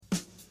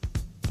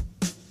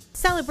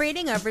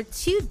Celebrating over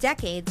 2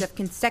 decades of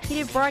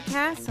consecutive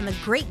broadcasts on the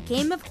great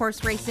game of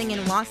horse racing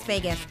in Las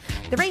Vegas,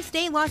 the Race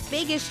Day Las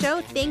Vegas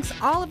show thanks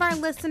all of our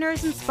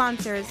listeners and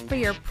sponsors for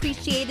your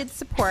appreciated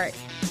support.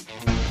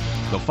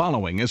 The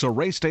following is a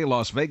Race Day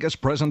Las Vegas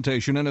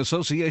presentation in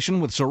association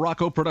with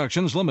Sirocco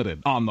Productions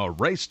Limited on the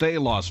Race Day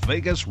Las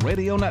Vegas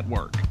Radio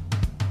Network.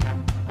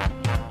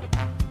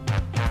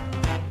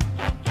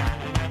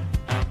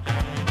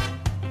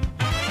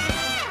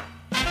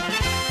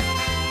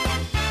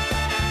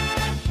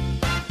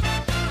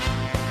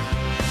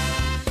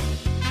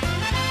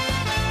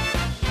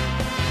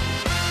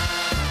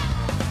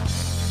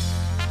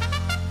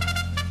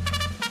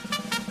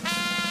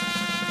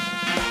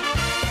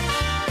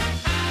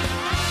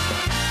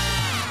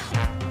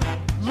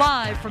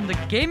 Live from the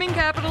gaming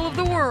capital of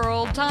the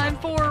world, time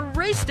for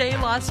Race Day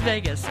Las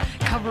Vegas,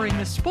 covering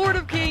the sport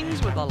of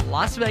kings with a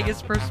Las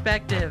Vegas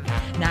perspective.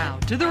 Now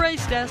to the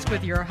race desk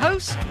with your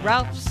host,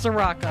 Ralph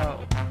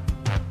Sirocco.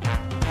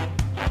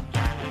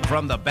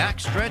 From the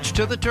backstretch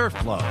to the turf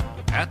club,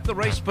 at the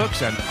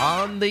racebooks and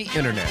on the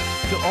internet,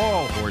 to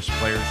all horse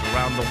players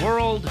around the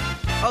world,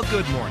 a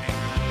good morning.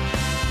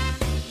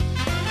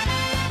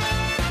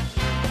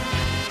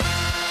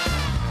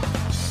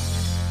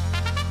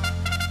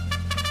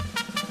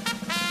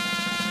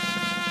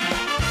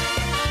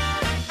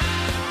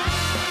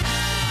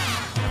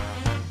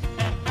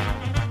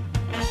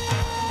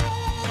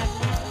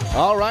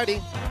 All righty.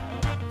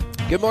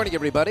 Good morning,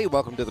 everybody.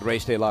 Welcome to the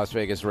Race Day Las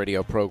Vegas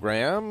radio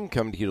program,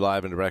 coming to you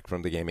live and direct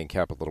from the gaming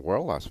capital of the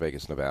world, Las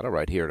Vegas, Nevada,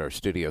 right here at our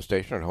studio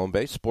station, our home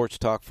base, Sports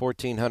Talk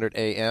 1400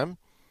 AM,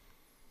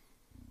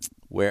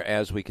 where,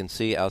 as we can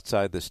see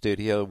outside the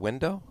studio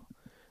window,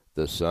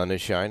 the sun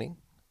is shining,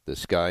 the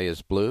sky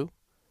is blue,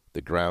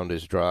 the ground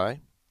is dry.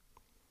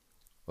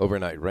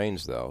 Overnight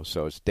rains, though,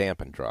 so it's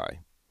damp and dry.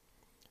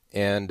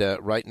 And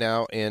right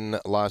now in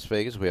Las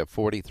Vegas, we have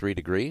 43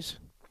 degrees.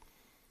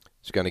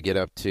 It's going to get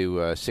up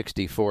to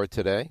 64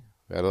 today.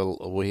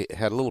 We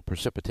had a little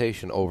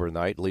precipitation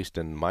overnight, at least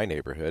in my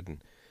neighborhood.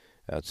 And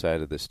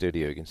outside of the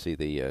studio, you can see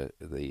the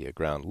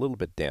ground a little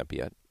bit damp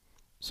yet.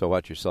 So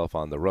watch yourself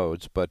on the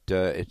roads. But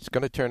it's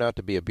going to turn out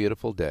to be a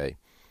beautiful day.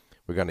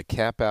 We're going to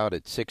cap out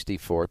at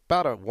 64.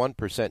 About a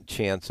 1%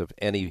 chance of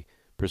any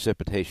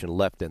precipitation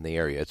left in the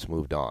area. It's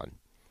moved on.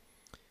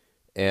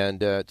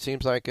 And it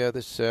seems like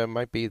this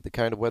might be the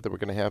kind of weather we're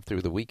going to have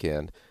through the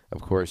weekend.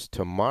 Of course,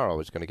 tomorrow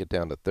is going to get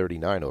down to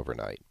 39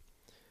 overnight.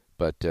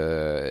 But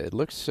it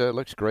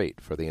looks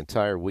great for the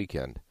entire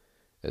weekend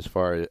as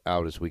far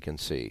out as we can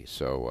see.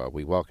 So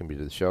we welcome you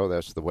to the show.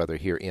 That's the weather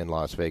here in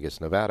Las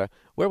Vegas, Nevada,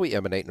 where we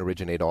emanate and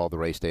originate all the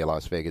Race Day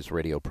Las Vegas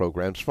radio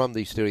programs from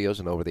these studios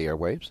and over the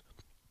airwaves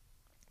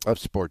of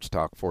Sports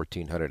Talk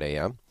 1400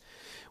 AM.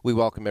 We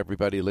welcome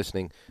everybody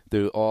listening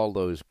through all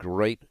those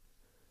great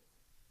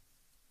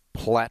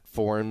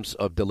platforms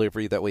of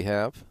delivery that we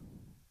have,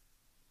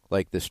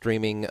 like the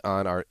streaming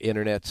on our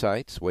internet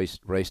sites,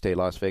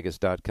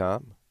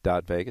 racedaylasvegas.com,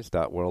 .vegas,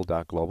 .world,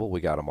 .global.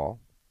 We got them all.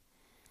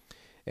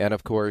 And,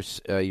 of course,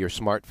 your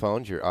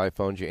smartphones, your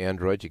iPhones, your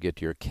Androids, you get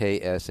your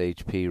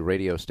KSHP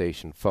radio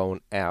station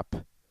phone app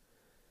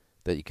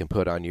that you can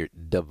put on your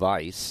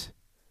device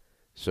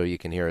so you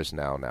can hear us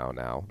now.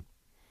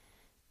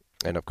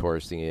 And, of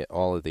course,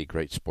 all of the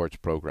great sports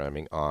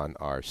programming on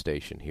our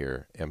station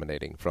here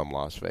emanating from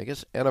Las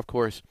Vegas. And, of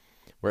course,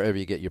 wherever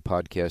you get your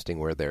podcasting,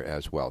 we're there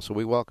as well. So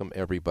we welcome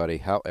everybody,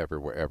 however,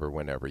 wherever,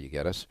 whenever you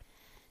get us,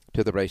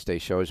 to the Race Day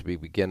Show as we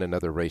begin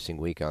another racing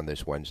week on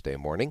this Wednesday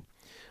morning.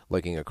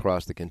 Looking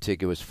across the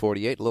contiguous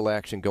 48, a little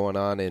action going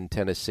on in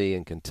Tennessee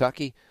and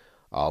Kentucky.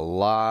 A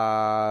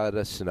lot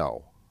of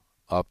snow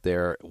up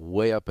there,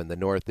 way up in the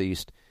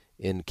northeast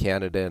in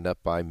Canada and up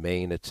by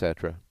Maine,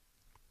 etc.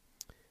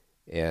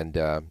 And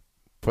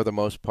for the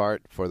most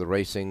part, for the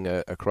racing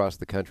across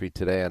the country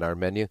today on our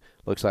menu,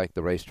 looks like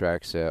the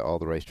racetracks, all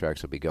the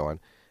racetracks will be going,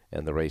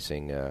 and the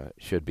racing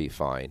should be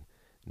fine.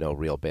 No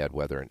real bad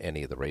weather in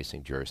any of the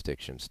racing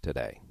jurisdictions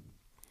today.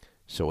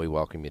 So we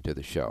welcome you to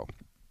the show.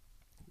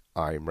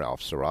 I'm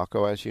Ralph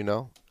Sirocco, as you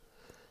know,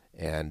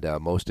 and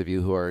most of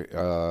you who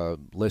are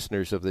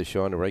listeners of this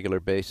show on a regular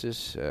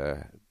basis,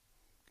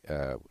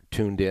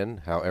 tuned in,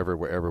 however,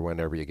 wherever,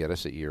 whenever you get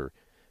us,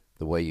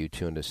 the way you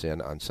tuned us in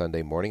on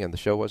Sunday morning, and the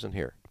show wasn't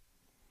here.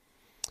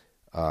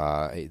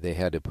 They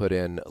had to put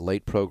in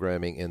late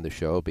programming in the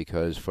show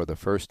because for the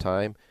first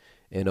time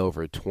in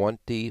over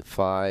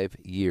 25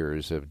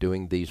 years of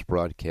doing these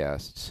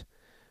broadcasts,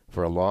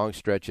 for a long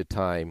stretch of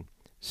time,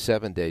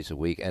 7 days a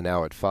week, and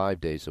now at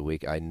 5 days a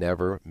week, I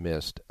never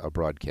missed a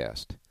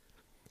broadcast.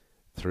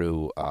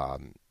 Through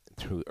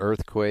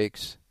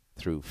earthquakes,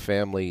 through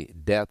family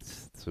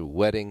deaths, through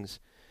weddings,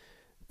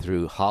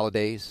 through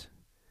holidays,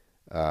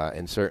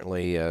 and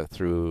certainly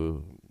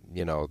through,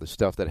 the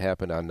stuff that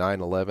happened on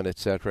 9/11,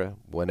 etc.,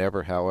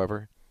 whenever,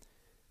 however,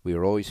 we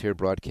were always here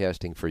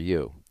broadcasting for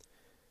you.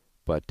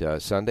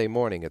 But Sunday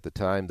morning, at the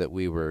time that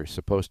we were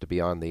supposed to be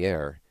on the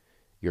air,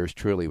 yours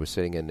truly was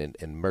sitting in an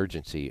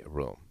emergency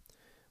room.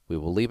 We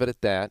will leave it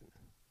at that,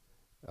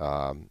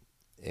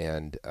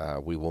 and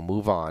we will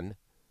move on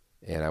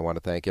And I want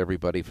to thank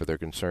everybody for their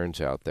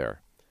concerns out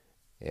there.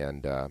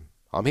 And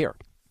I'm here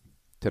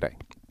today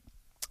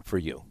for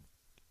you.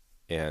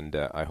 And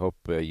I hope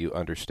you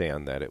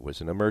understand that it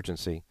was an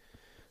emergency.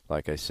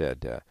 Like I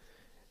said,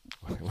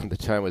 when the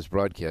time was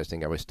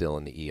broadcasting, I was still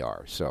in the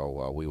ER.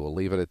 So we will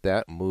leave it at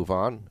that and move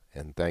on.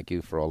 And thank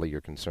you for all of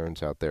your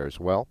concerns out there as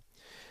well.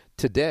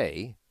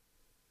 Today,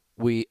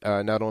 we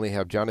not only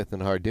have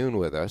Jonathan Hardoon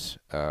with us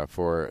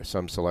for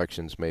some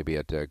selections maybe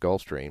at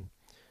Gulfstream.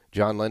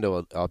 John Lindo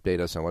will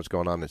update us on what's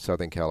going on in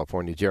Southern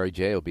California. Jerry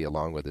J will be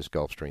along with his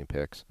Gulfstream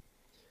picks.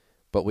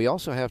 But we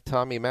also have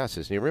Tommy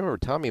Massis. And you remember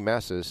Tommy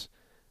Massis,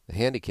 the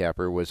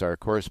handicapper, was our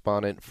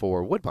correspondent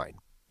for Woodbine.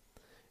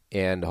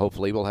 And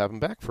hopefully we'll have him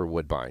back for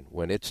Woodbine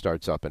when it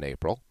starts up in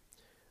April.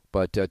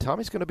 But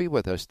Tommy's going to be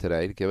with us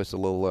today to give us a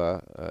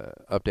little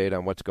update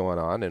on what's going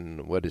on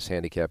and what is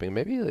handicapping.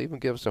 Maybe he'll even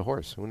give us a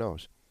horse. Who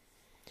knows?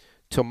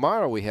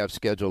 Tomorrow we have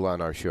scheduled on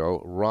our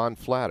show Ron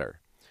Flatter.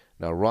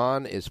 Now,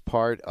 Ron is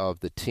part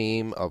of the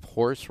team of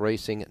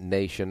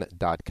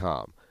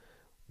HorseRacingNation.com,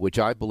 which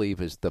I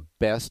believe is the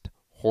best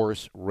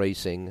horse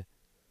racing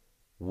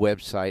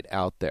website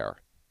out there.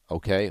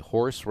 Okay,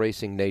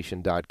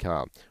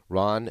 HorseRacingNation.com.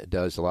 Ron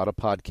does a lot of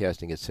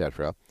podcasting,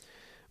 etc.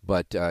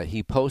 But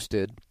he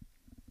posted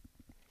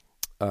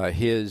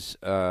his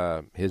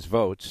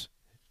votes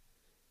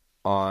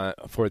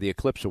for the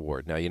Eclipse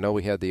Award. Now, you know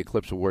we had the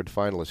Eclipse Award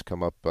finalists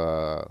come up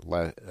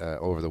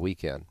over the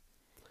weekend.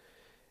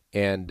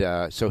 And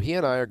so he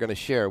and I are going to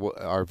share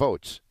our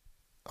votes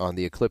on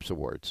the Eclipse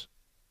Awards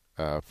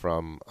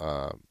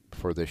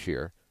for this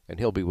year. And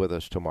he'll be with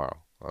us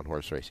tomorrow on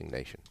Horse Racing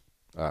Nation.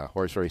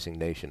 Horse Racing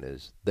Nation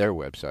is their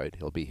website.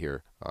 He'll be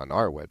here on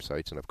our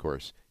websites and, of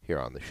course, here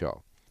on the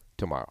show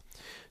tomorrow.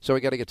 So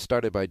we got to get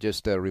started by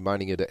just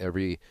reminding you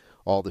that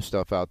all the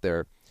stuff out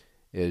there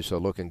is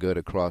looking good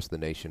across the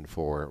nation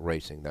for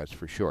racing, that's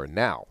for sure.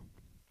 Now,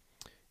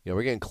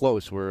 we're getting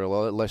close. We're a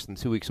little less than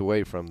 2 weeks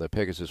away from the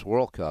Pegasus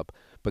World Cup.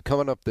 But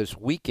coming up this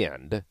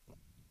weekend,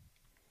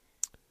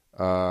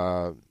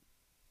 and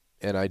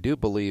I do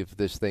believe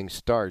this thing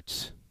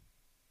starts,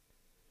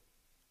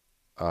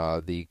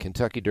 the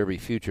Kentucky Derby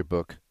Future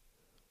Book,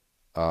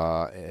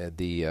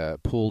 the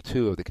Pool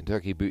 2 of the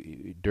Kentucky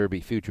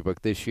Derby Future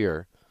Book this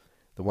year,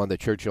 the one that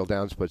Churchill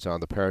Downs puts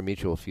on, the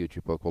Parimutuel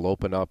Future Book, will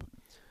open up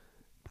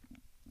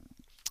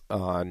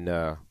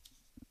on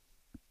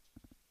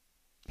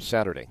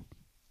Saturday.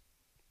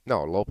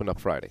 No, it'll open up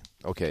Friday.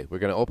 Okay, we're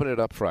going to open it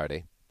up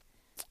Friday.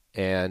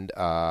 And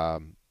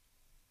the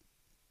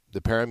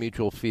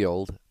Parimutuel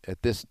field,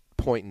 at this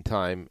point in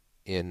time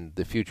in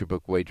the Future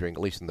Book wagering,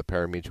 at least in the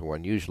Parimutuel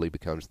one, usually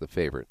becomes the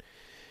favorite.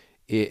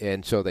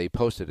 And so they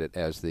posted it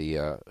as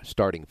the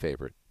starting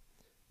favorite,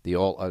 the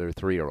all other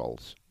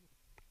 3-year-olds.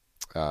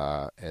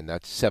 And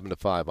that's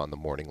 7-5 on the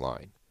morning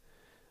line.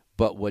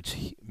 But what's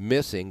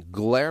missing,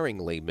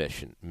 glaringly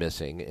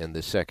missing in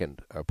the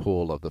second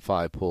pool of the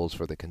 5 pools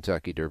for the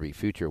Kentucky Derby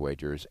Future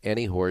Wagers,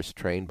 any horse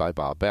trained by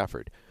Bob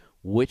Baffert,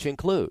 which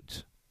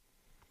includes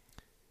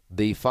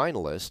the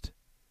finalist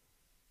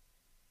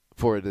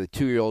for the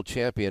 2-year-old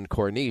champion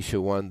Corniche,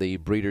 who won the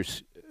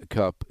Breeders'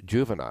 Cup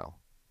Juvenile,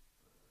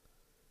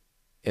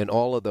 and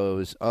all of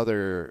those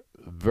other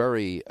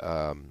very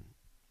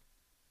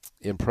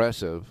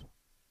impressive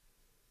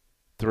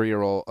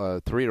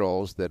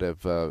 3-year-olds that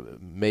have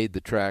made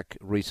the track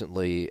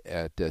recently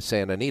at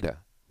Santa Anita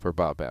for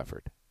Bob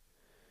Baffert.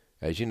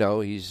 As you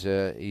know, he's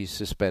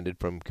suspended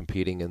from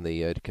competing in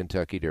the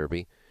Kentucky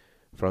Derby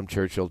from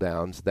Churchill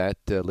Downs. That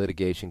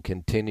litigation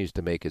continues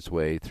to make its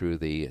way through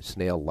the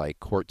snail-like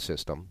court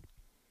system.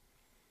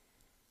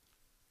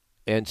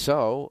 And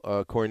so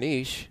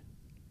Corniche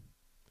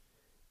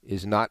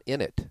is not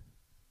in it.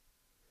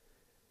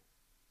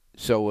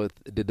 So with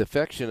the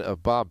defection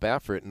of Bob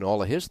Baffert and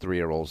all of his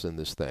 3-year-olds in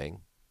this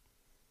thing,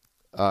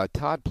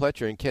 Todd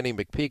Pletcher and Kenny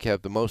McPeek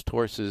have the most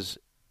horses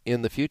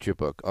in the Future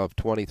Book of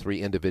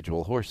 23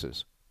 individual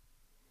horses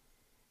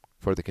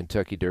for the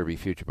Kentucky Derby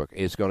Future Book.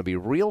 It's going to be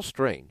real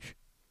strange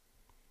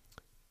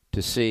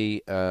to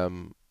see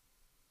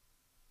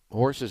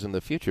horses in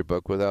the Future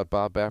Book without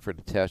Bob Baffert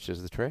attached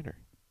as the trainer.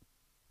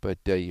 But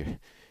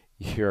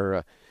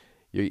your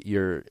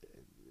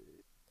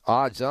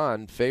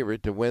odds-on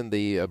favorite to win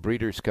the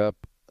Breeders' Cup,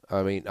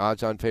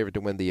 odds-on favorite to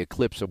win the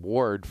Eclipse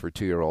Award for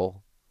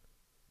 2-year-old,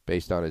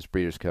 based on his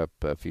Breeders' Cup,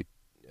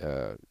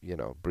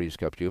 Breeders'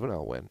 Cup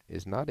Juvenile win,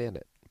 is not in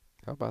it.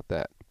 How about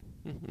that?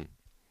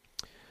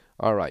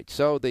 All right,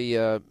 so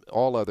the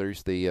all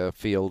others, the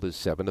field is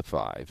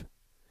 7-5.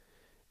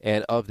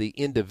 And of the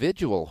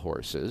individual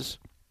horses,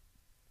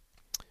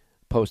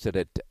 posted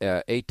at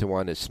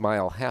 8-1 is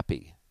Smile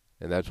Happy,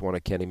 and that's one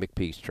of Kenny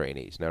McPeek's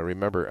trainees. Now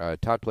remember,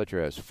 Todd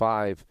Pletcher has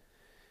 5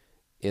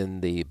 in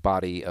the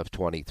body of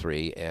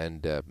 23,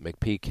 and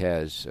McPeek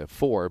has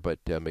 4,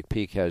 but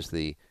McPeek has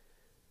the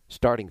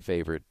starting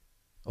favorite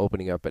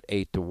opening up at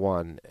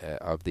 8-1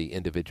 of the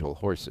individual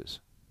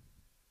horses.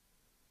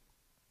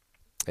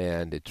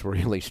 And it's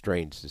really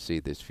strange to see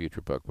this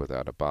Future Book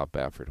without a Bob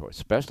Baffert horse,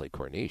 especially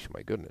Corniche,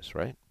 my goodness,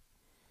 right?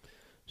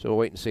 So we'll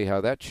wait and see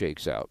how that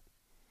shakes out.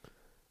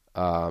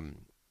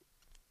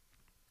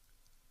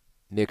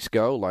 Knicks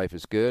go, life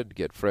is good.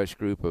 Get fresh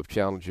group of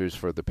challengers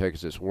for the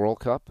Pegasus World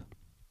Cup.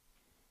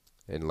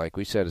 And like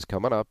we said, it's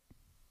coming up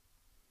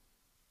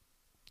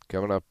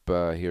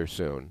here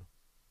soon.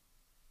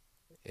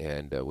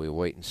 And we'll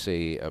wait and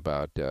see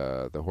about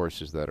the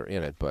horses that are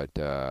in it. But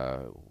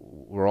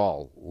we're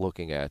all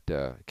looking at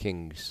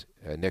Kings,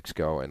 Knicks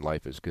Go, and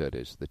Life is Good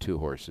as the two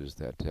horses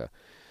that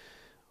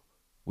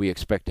we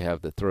expect to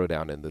have the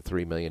throwdown in the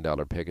 $3 million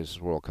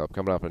Pegasus World Cup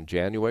coming up on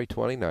January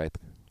 29th,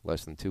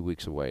 less than 2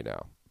 weeks away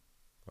now.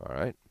 All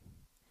right.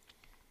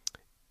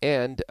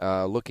 And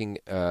looking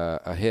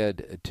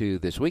ahead to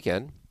this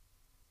weekend,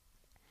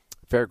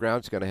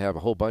 Fairgrounds is going to have a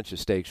whole bunch of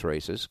stakes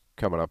races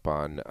coming up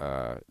on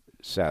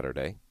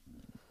Saturday.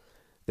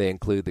 They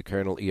include the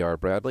Colonel E.R.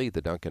 Bradley,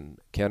 the Duncan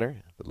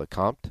Kenner, the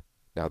LeCompte.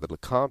 Now, the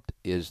LeCompte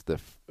is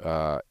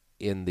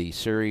in the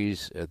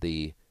series,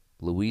 the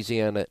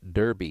Louisiana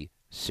Derby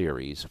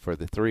series for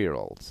the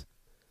 3-year-olds.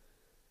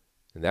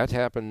 And that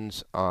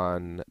happens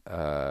on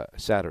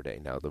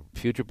Saturday. Now, the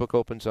Future Book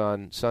opens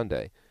on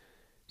Sunday.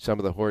 Some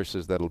of the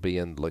horses that will be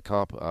in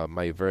LeCompte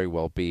may very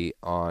well be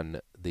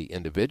on the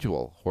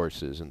individual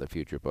horses in the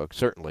Future Book.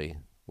 Certainly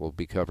will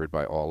be covered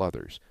by all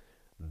others.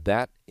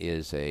 That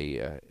is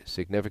a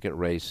significant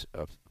race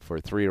for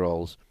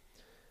 3-year-olds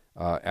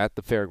at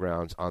the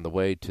Fairgrounds on the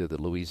way to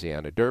the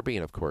Louisiana Derby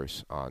and, of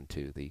course, on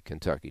to the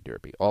Kentucky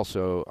Derby.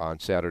 Also on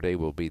Saturday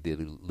will be the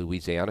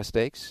Louisiana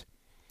Stakes,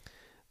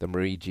 the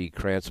Marie G.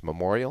 Krantz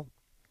Memorial,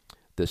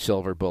 the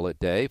Silver Bullet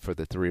Day for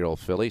the 3-year-old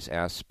fillies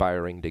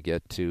aspiring to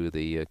get to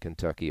the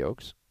Kentucky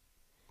Oaks.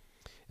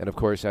 And, of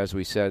course, as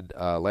we said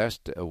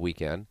last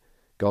weekend,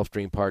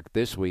 Gulfstream Park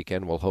this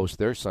weekend will host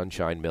their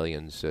Sunshine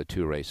Millions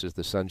 2 races,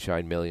 the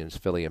Sunshine Millions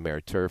Filly and Mare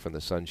Turf and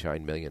the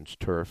Sunshine Millions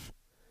Turf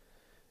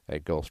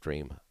at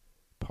Gulfstream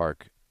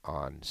Park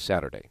on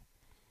Saturday.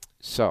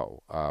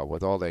 So,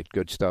 with all that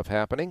good stuff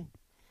happening,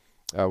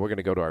 we're going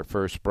to go to our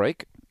first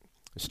break,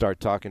 start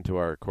talking to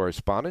our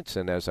correspondents,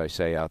 and as I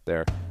say out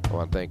there, I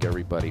want to thank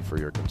everybody for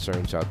your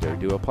concerns out there. I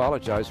do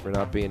apologize for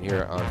not being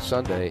here on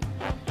Sunday,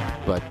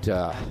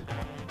 but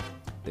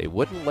they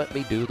wouldn't let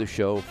me do the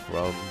show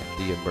from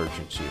the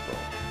emergency room.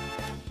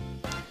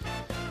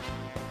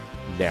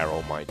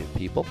 Narrow-minded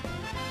people.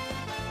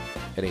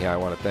 Anyhow, I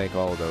want to thank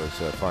all of those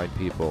fine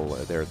people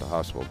there at the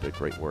hospital. Did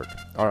great work.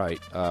 All right,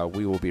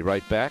 we will be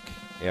right back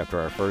after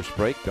our first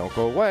break. Don't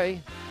go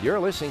away. You're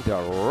listening to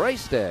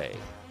Race Day,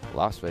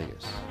 Las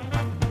Vegas.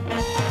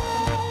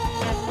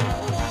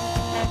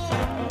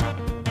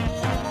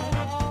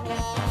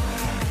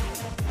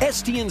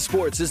 STN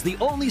Sports is the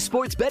only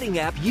sports betting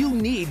app you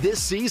need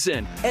this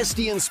season.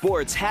 STN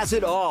Sports has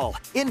it all.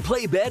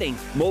 In-play betting,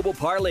 mobile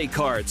parlay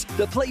cards,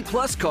 the Play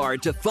Plus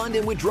card to fund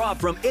and withdraw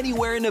from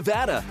anywhere in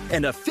Nevada,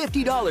 and a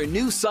 $50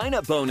 new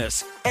sign-up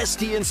bonus.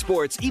 STN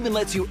Sports even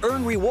lets you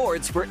earn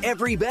rewards for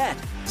every bet.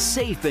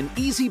 Safe and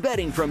easy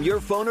betting from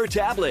your phone or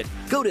tablet.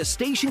 Go to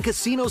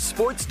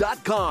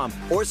StationCasinoSports.com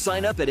or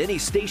sign up at any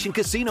Station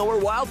Casino or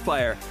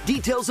Wildfire.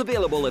 Details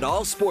available at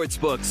all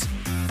sportsbooks.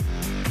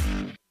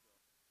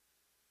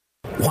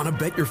 Want to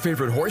bet your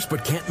favorite horse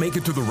but can't make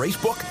it to the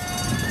racebook?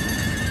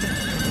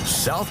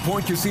 South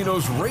Point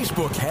Casino's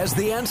Racebook has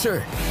the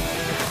answer.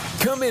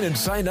 Come in and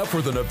sign up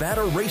for the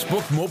Nevada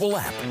Racebook mobile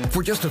app.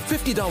 For just a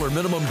 $50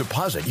 minimum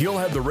deposit, you'll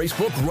have the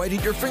Racebook right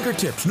at your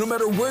fingertips, no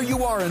matter where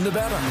you are in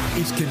Nevada.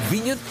 It's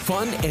convenient,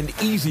 fun, and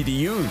easy to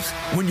use.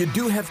 When you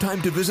do have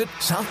time to visit,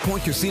 South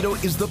Point Casino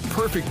is the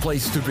perfect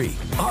place to be.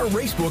 Our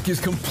Racebook is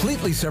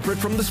completely separate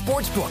from the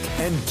Sportsbook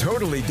and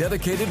totally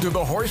dedicated to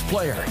the horse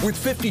player. With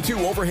 52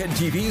 overhead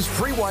TVs,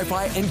 free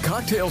Wi-Fi, and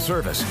cocktail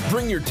service.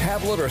 Bring your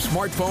tablet or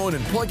smartphone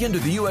and plug into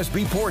the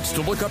USB ports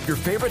to look up your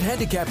favorite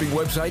handicapping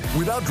website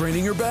without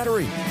draining your battery.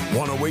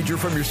 Want to wager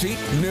from your seat?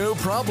 No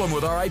problem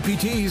with our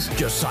IPTs.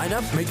 Just sign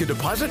up, make a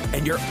deposit,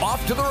 and you're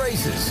off to the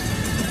races.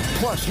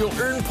 Plus, you'll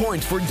earn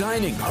points for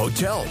dining,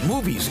 hotel,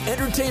 movies,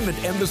 entertainment,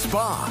 and the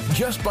spa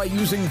just by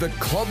using the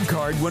club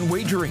card when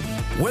wagering.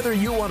 Whether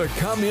you want to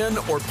come in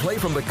or play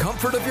from the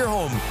comfort of your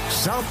home,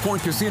 South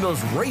Point Casino's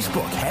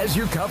Racebook has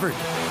you covered.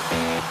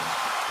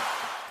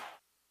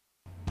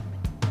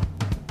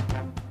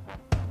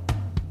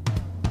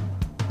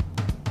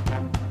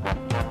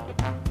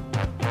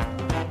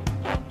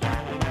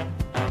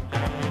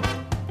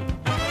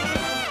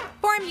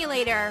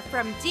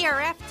 From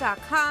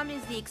DRF.com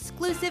is the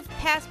exclusive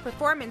past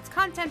performance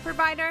content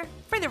provider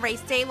for the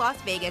Race Day Las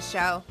Vegas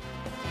show.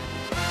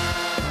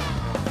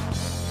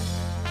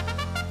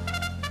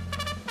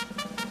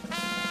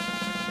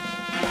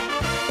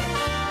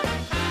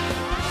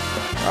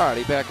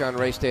 Alrighty, back on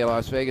Race Day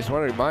Las Vegas. I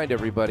want to remind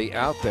everybody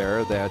out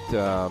there that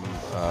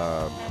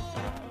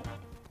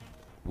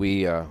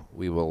we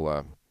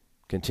will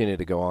continue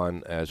to go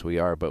on as we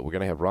are, but we're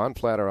going to have Ron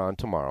Flatter on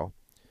tomorrow.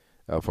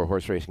 For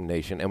Horse Racing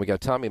Nation, and we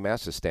got Tommy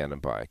Massa standing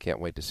by. I can't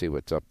wait to see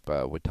what's up,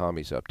 what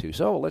Tommy's up to.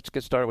 So let's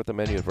get started with the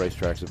menu of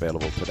racetracks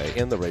available today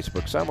in the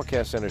Racebook.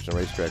 Simulcast centers and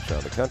racetracks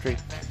around the country.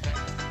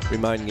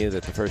 Reminding you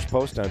that the first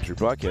post times we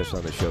broadcast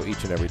on the show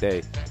each and every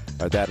day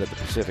are that of the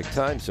Pacific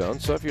time zone.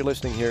 So if you're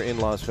listening here in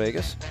Las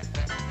Vegas,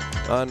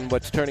 on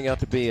what's turning out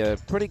to be a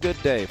pretty good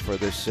day for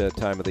this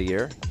time of the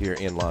year here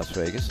in Las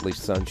Vegas. At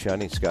least sun's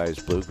shining, sky is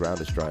blue,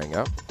 ground is drying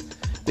out.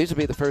 These will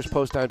be the first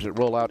post times that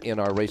roll out in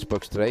our race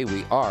books today.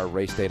 We are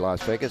Race Day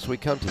Las Vegas. We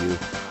come to you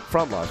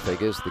from Las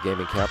Vegas, the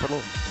gaming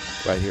capital,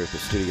 right here at the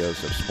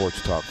studios of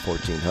Sports Talk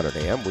 1400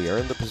 AM. We are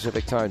in the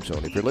Pacific time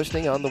zone. If you're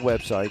listening on the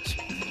websites,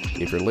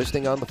 if you're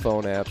listening on the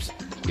phone apps,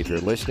 if you're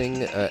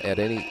listening at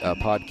any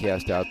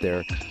podcast out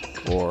there,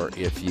 or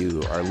if you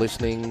are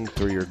listening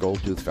through your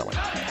gold tooth filling.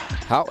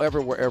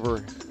 However, wherever,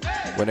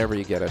 whenever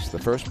you get us, the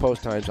first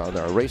post times on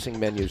our racing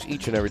menus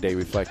each and every day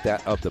reflect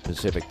that of the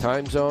Pacific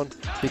time zone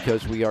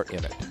because we are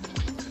in it.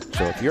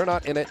 So if you're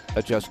not in it,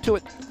 adjust to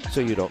it so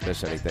you don't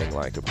miss anything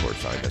like, of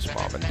course, I miss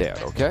Mom and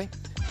Dad, okay?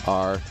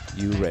 Are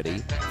you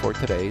ready for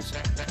today's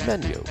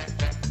menu?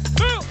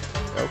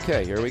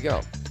 Okay, here we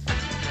go.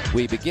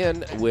 We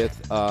begin with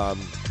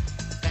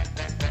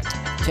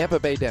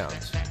Tampa Bay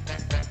Downs.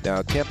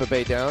 Now, Tampa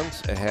Bay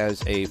Downs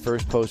has a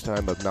first post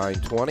time of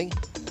 9:20.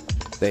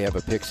 They have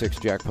a pick six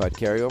jackpot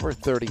carryover,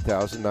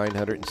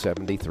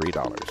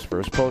 $30,973.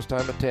 First post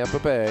time at Tampa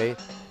Bay,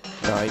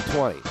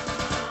 9:20.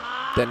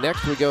 Then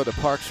next we go to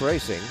Parks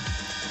Racing.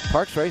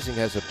 Parks Racing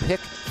has a pick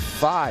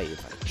five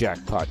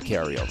jackpot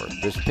carryover.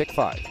 This is pick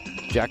five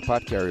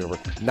jackpot carryover,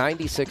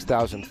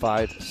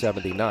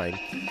 $96,579.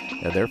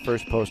 And their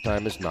first post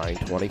time is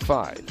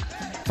 9:25.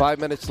 5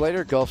 minutes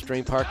later,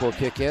 Gulfstream Park will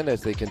kick in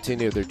as they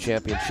continue their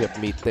championship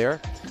meet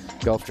there.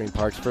 Gulfstream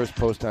Park's first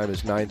post time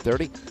is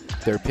 9:30.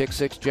 Their pick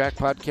six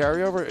jackpot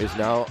carryover is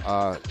now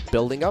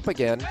building up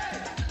again.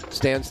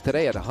 Stands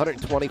today at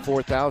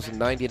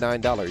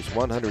 $124,099.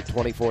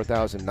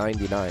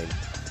 $124,099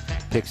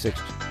 pick six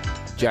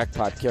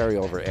jackpot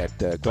carryover at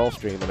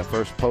Gulfstream and a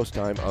first post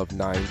time of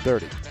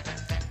 9:30.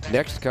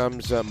 Next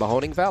comes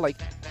Mahoning Valley.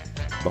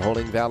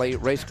 Mahoning Valley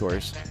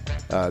Racecourse.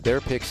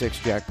 Their pick six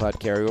jackpot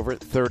carryover,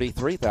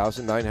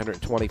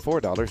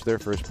 $33,924. Their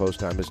first post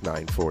time is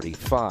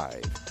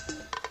 9:45.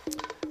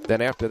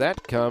 Then after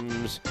that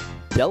comes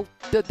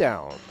Delta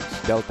Downs.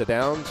 Delta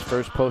Downs,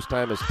 first post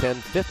time is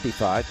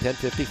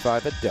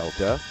 10:55 at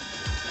Delta.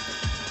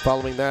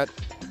 Following that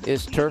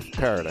is Turf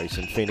Paradise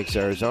in Phoenix,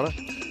 Arizona.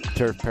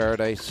 Turf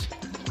Paradise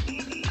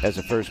has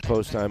a first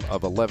post time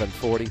of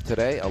 11:40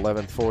 today,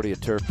 11:40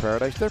 at Turf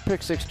Paradise. Their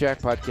pick six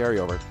jackpot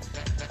carryover,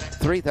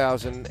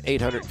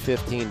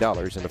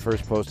 $3,815, and the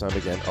first post time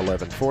again,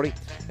 11:40.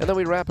 And then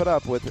we wrap it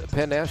up with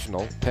Penn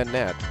National, Penn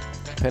Nat.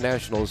 Penn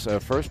National's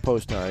first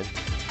post time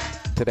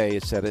today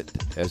is set it,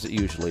 as it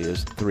usually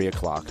is, 3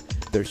 o'clock.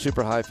 Their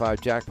super high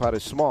five jackpot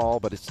is small,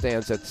 but it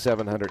stands at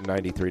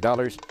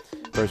 $793.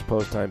 First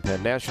post time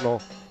Penn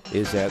National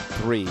is at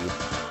 3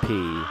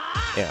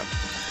 p.m.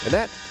 And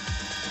that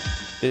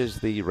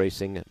is the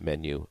racing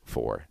menu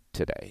for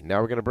today.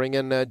 Now we're going to bring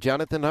in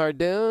Jonathan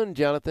Hardoon.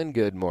 Jonathan,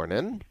 good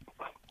morning.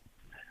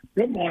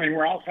 Good morning,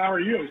 Ralph. How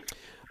are you?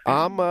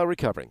 I'm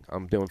recovering.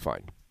 I'm doing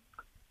fine.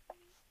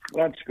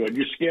 That's good.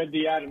 You scared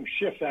the Adam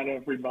Schiff out of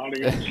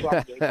everybody on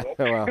Sunday.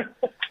 Well,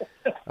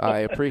 I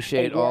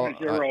appreciate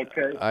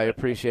okay. I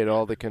appreciate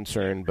all the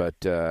concern,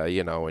 but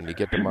you know, when you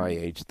get to my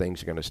age,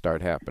 things are going to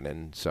start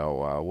happening.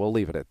 So we'll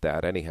leave it at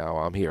that. Anyhow,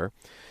 I'm here,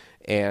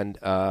 and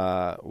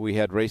we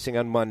had racing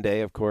on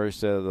Monday. Of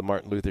course, the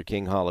Martin Luther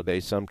King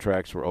holiday. Some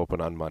tracks were open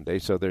on Monday,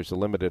 so there's a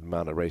limited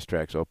amount of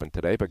racetracks open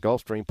today. But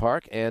Gulfstream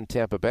Park and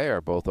Tampa Bay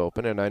are both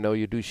open, and I know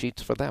you do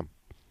sheets for them.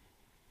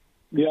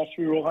 Yes,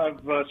 we will have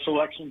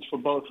selections for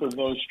both of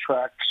those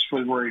tracks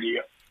for the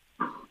radio.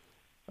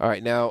 All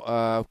right. Now,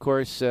 of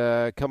course,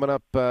 coming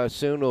up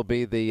soon will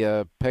be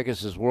the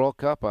Pegasus World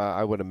Cup.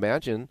 I would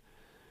imagine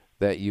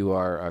that you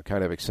are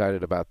kind of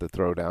excited about the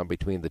throwdown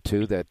between the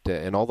two, that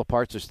and all the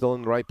parts are still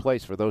in the right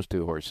place for those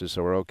two horses,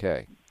 so we're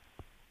okay.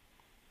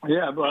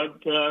 Yeah,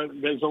 but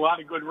there's a lot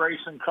of good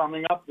racing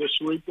coming up this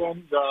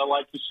weekend.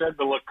 Like you said,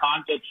 the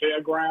LeConte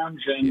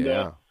Fairgrounds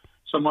and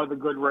some other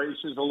good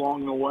races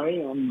along the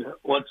way, and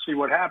let's see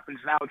what happens.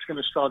 Now it's going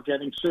to start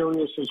getting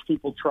serious as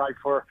people try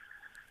for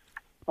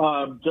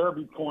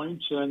Derby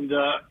points, and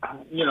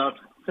you know,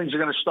 things are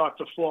going to start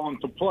to fall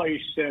into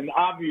place. And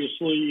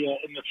obviously,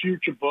 in the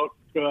future book,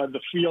 the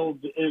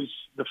field is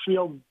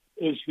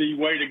the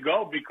way to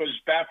go because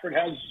Baffert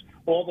has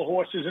all the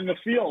horses in the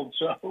field.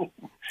 So,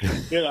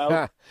 you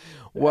know,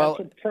 well,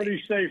 that's a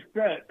pretty safe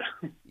bet.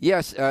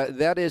 Yes,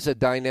 that is a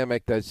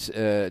dynamic that's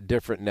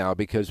different now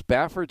because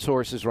Baffert's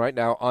horses right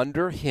now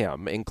under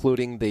him,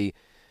 including the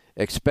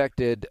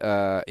expected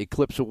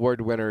Eclipse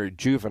Award winner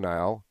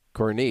Juvenile,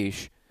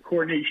 Corniche.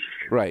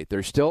 Right,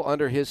 they're still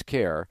under his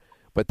care,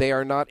 but they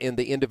are not in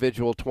the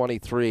individual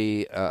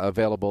 23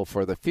 available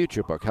for the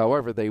future book.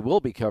 However, they will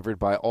be covered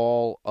by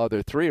all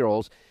other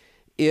 3-year-olds.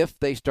 If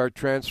they start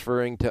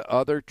transferring to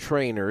other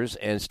trainers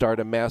and start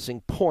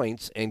amassing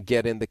points and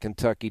get in the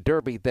Kentucky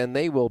Derby, then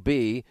they will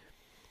be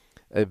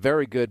a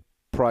very good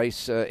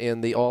price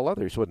in the all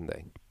others, wouldn't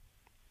they?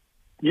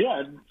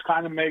 Yeah, it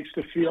kind of makes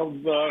the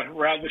field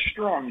rather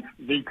strong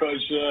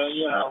because,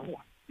 you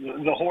know,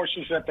 the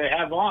horses that they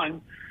have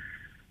on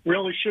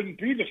really shouldn't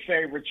be the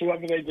favorites,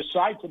 whoever they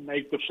decide to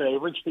make the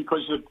favorites,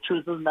 because the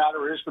truth of the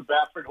matter is the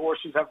Baffert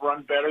horses have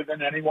run better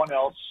than anyone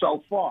else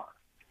so far.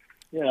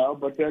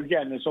 But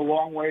again, there's a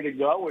long way to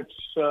go.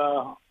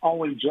 It's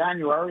only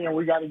January, and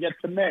we got to get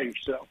to May.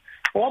 So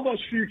all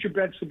those future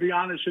bets, to be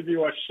honest with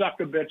you, are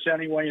sucker bets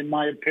anyway, in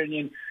my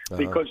opinion,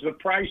 because the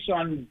price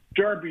on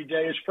Derby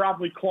Day is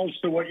probably close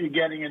to what you're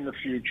getting in the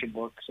future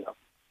book. So.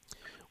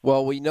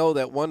 Well, we know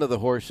that one of the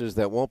horses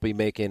that won't be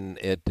making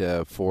it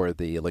for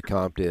the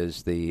Lecomte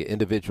is the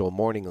individual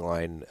morning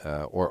line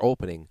or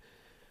opening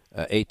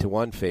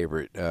 8-1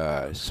 favorite,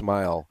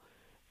 Smile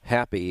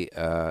Happy,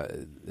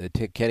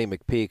 Kenny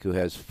McPeak, who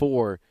has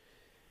 4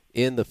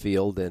 in the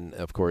field, and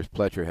of course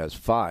Pletcher has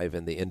 5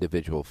 in the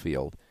individual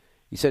field.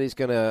 He said he's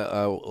going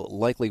to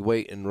likely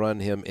wait and run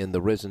him in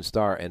the Risen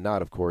Star and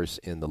not, of course,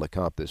 in the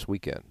Lecomte this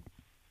weekend.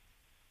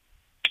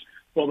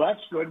 Well,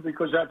 that's good,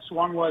 because that's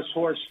one less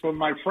horse for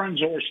my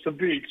friend's horse to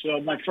beat.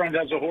 So my friend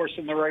has a horse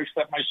in the race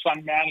that my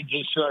son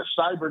manages,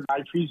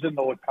 Cyberknife. He's in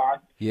the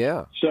Lecomte.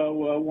 Yeah.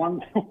 So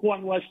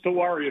one less to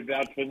worry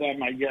about for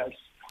them, I guess.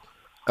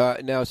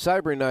 Now,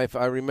 Cyberknife,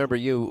 I remember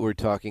you were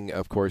talking,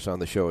 of course, on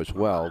the show as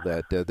well,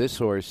 that this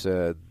horse,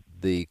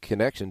 the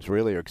connections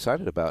really are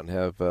excited about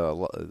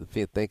and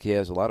think he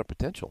has a lot of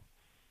potential.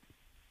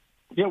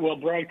 Yeah, well,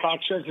 Brad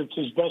Cox says it's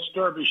his best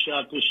Derby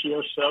shot this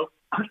year, so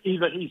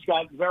either he's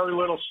got very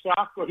little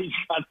stock or he's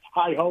got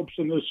high hopes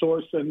in this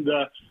horse, and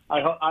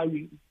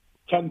I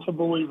tend to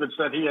believe it's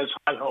that he has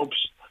high hopes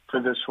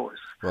for this horse.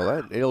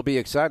 Well, it'll be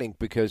exciting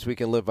because we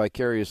can live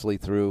vicariously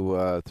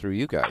through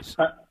you guys.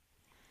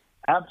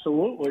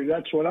 Absolutely.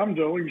 That's what I'm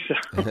doing,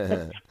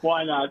 so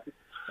why not?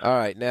 All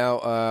right. Now,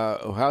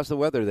 how's the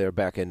weather there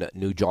back in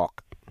New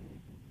York?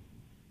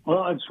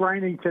 Well, it's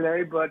raining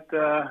today, but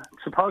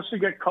it's supposed to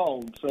get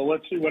cold, so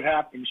let's see what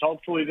happens.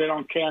 Hopefully they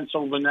don't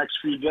cancel the next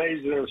few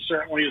days. There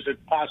certainly is a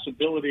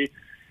possibility.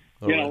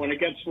 When it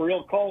gets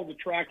real cold, the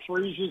track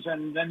freezes,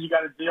 and then you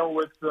got to deal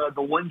with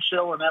the wind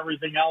chill and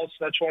everything else.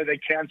 That's why they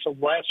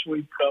canceled last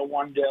week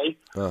one day.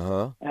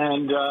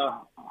 And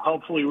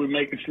hopefully we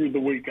make it through the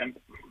weekend.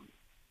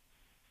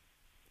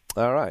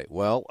 All right.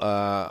 Well,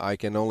 I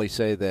can only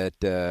say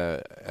that,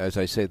 as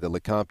I say, the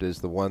Lecomte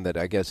is the one that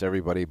I guess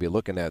everybody will be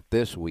looking at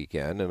this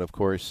weekend. And, of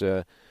course,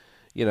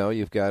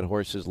 you've got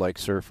horses like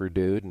Surfer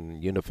Dude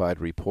and Unified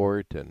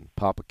Report and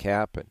Papa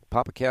Cap. And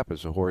Papa Cap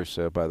is a horse,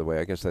 by the way,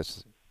 I guess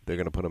they're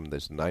going to put him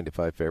this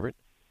 9-5 favorite.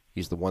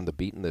 He's the one to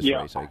beat in this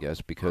race, I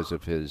guess, because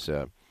of his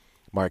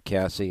Mark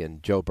Casse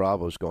and Joe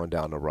Bravo's going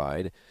down the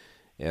ride.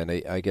 And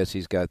I guess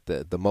he's got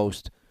the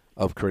most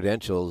of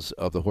credentials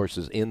of the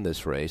horses in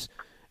this race.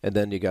 And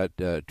then you got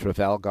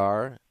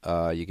Trafalgar,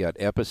 you got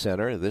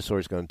Epicenter. This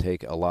horse is going to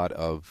take a lot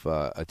of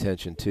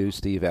attention too.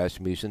 Steve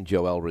Asmussen,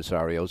 Joel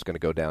Rosario is going to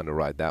go down to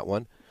ride that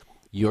one.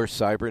 Your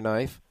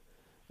Cyberknife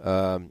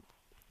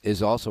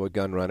is also a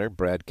gun runner.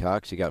 Brad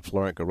Cox, you got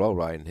Florent Garreau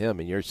riding him,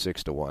 and you're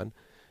 6-1.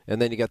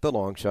 And then you got the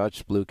long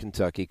shots, Blue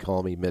Kentucky,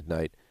 Call Me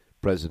Midnight,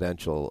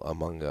 Presidential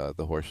among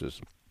the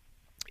horses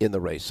in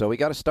the race. So we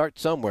got to start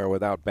somewhere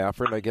without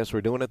Baffert, and I guess we're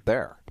doing it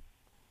there.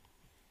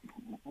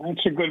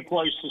 That's a good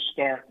place to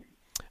start.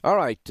 All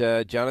right,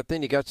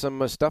 Jonathan, you got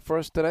some stuff for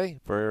us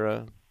today?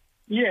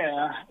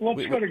 Yeah,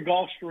 let's go to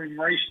Gulfstream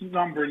race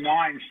number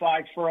 9,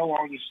 5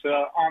 furlongs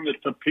on the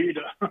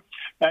Tapeta.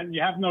 And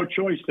you have no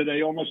choice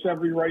today. Almost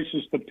every race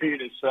is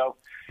Tapeta. So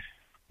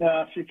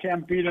if you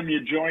can't beat them,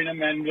 you join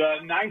them. And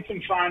 9th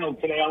and final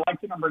today, I like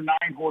the number 9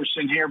 horse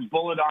in here,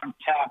 Bullet on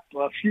Tap.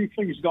 A few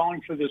things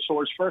going for this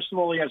horse. First of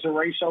all, he has a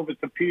race over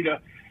Tapeta.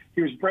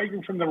 He was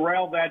breaking from the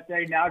rail that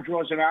day, now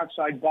draws an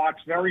outside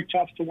box. Very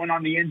tough to win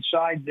on the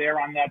inside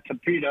there on that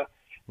Tapeta.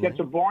 Gets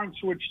a barn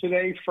switch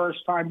today,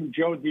 first time with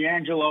Joe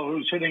D'Angelo,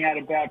 who's hitting at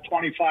about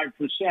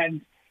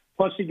 25%.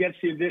 Plus he gets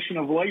the addition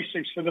of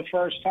Lasix for the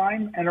first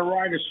time and a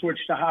rider switch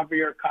to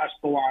Javier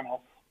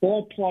Castellano.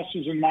 All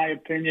pluses in my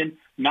opinion.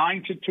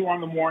 9-2 on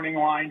the morning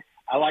line.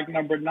 I like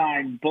number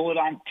 9, Bullet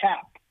on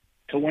Tap,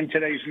 to win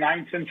today's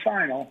 9th and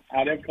final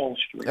out at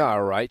Gulfstream.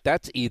 All right,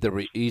 that's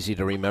easy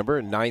to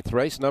remember. 9th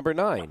race, number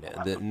 9.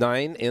 The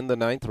 9 in the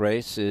 9th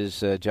race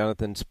is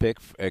Jonathan's pick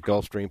at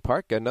Gulfstream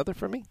Park. Another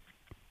for me?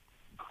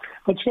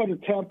 Let's go to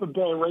Tampa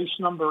Bay, race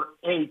number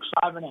 8,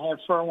 5.5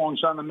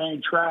 furlongs on the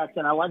main track.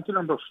 And I like the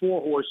number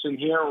 4 horse in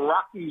here,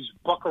 Rocky's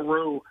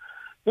Buckaroo.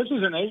 This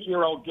is an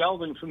 8-year-old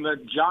gelding from the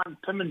John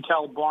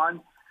Pimentel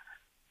barn.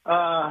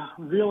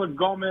 Vila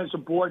Gomez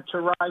aboard to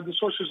ride. This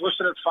horse is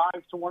listed at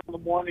 5-1 on the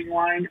morning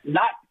line.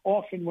 Not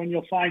often when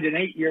you'll find an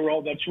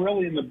 8-year-old that's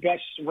really in the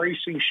best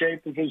racing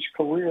shape of his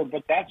career,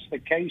 but that's the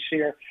case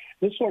here.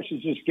 This horse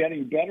is just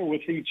getting better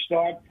with each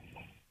start.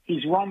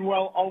 He's run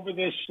well over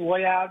this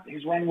layout.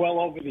 He's run well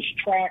over this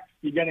track.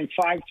 You're getting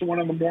 5-1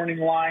 on the morning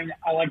line.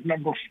 I like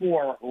number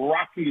 4,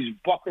 Rocky's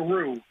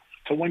Buckaroo,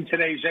 to win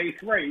today's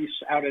 8th race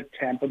out at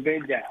Tampa Bay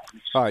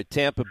Downs. All right,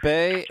 Tampa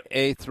Bay,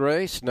 8th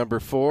race. Number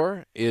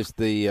 4 is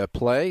the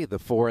play, the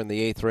 4 in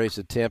the 8th race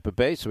at Tampa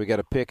Bay. So we got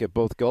a pick at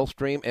both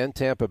Gulfstream and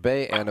Tampa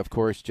Bay. And, of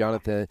course,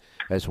 Jonathan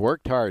has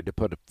worked hard to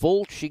put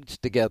full sheets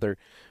together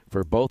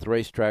for both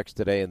racetracks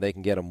today, and they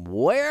can get them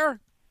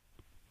where?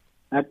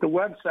 At the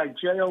website,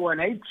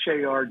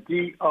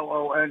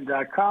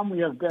 JONHARDOON.com, we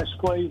have best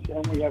plays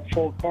and we have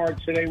full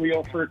cards. Today we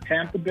offer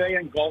Tampa Bay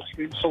and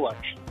Gulfstream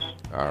selections.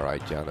 All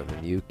right,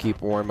 Jonathan, you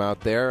keep warm out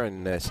there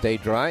and stay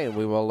dry, and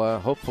we will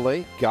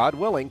hopefully, God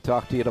willing,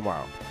 talk to you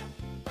tomorrow.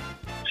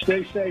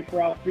 Stay safe,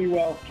 Ralph. Be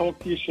well. Talk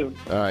to you soon.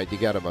 All right, you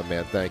got it, my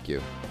man. Thank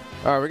you.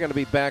 All right, we're going to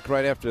be back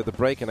right after the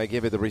break, and I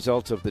give you the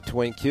results of the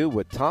Twin Q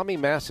with Tommy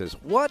Massis.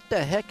 What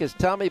the heck has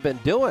Tommy been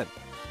doing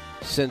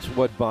since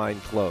Woodbine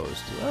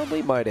closed? Well,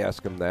 we might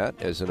ask him that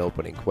as an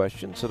opening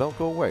question, so don't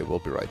go away. We'll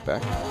be right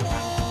back.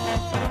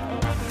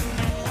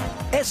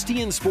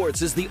 STN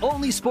Sports is the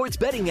only sports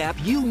betting app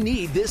you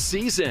need this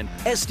season.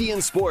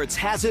 STN Sports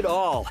has it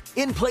all.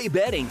 In-play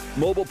betting,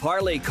 mobile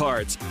parlay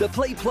cards, the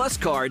Play Plus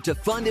card to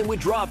fund and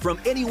withdraw from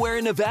anywhere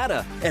in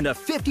Nevada, and a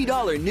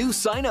 $50 new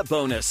sign-up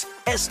bonus.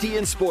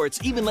 STN Sports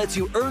even lets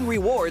you earn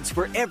rewards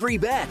for every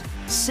bet.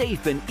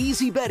 Safe and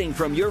easy betting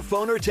from your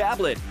phone or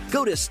tablet.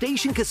 Go to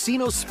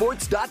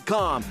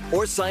StationCasinoSports.com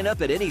or sign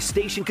up at any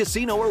Station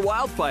Casino or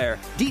Wildfire.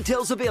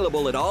 Details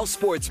available at all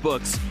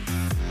sportsbooks.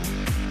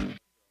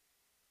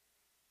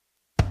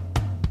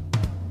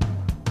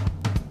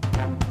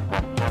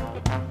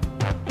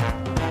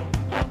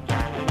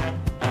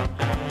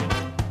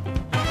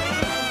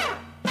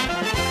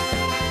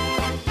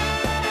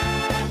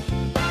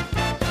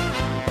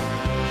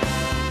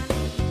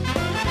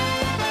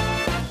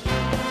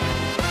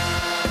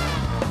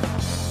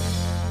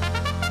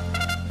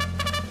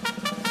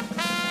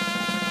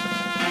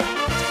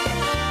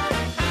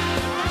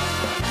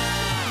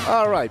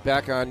 All right,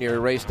 back on your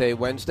race day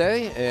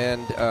Wednesday,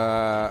 and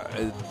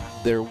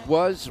there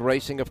was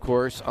racing, of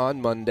course,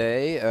 on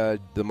Monday,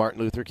 the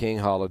Martin Luther King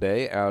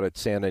holiday out at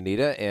Santa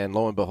Anita, and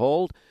lo and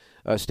behold,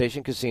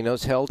 Station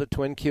Casinos held a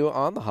Twin Q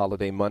on the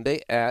holiday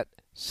Monday at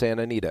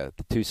Santa Anita.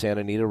 The two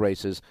Santa Anita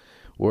races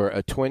were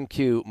a Twin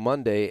Q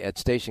Monday at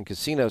Station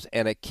Casinos,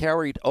 and it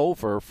carried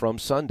over from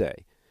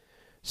Sunday.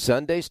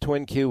 Sunday's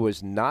Twin Q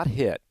was not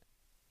hit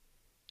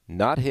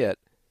at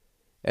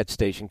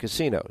Station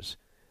Casinos.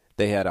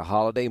 They had a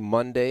holiday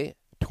Monday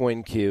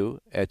Twin Q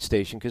at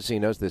Station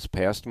Casinos this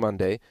past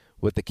Monday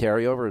with the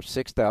carryover of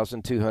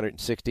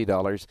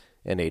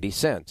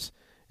 $6,260.80.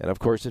 And, of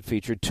course, it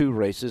featured two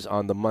races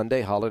on the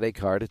Monday holiday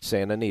card at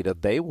Santa Anita.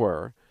 They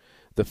were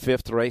the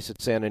fifth race at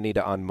Santa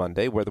Anita on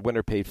Monday, where the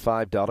winner paid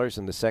 $5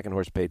 and the second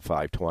horse paid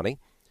 $5.20.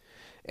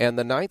 And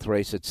the ninth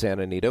race at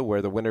Santa Anita,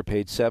 where the winner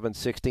paid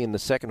 $7.60 and the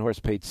second horse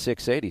paid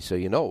 $6.80, so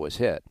you know it was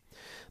hit.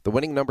 The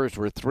winning numbers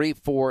were 3,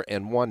 4,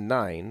 and 1,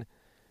 9.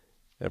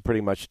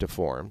 Pretty much to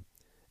form.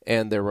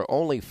 And there were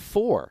only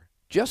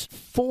just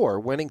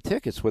four winning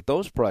tickets with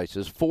those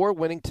prices. 4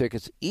 winning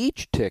tickets.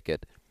 Each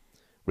ticket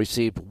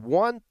received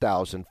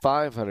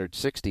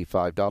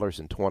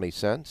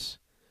 $1,565.20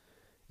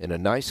 and a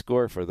nice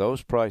score for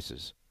those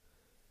prices.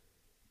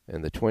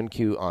 And the Twin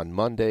Q on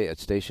Monday at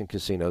Station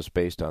Casinos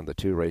based on the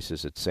two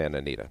races at Santa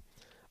Anita.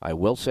 I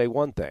will say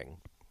one thing,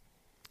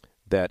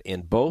 that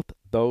in both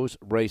those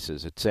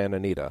races at Santa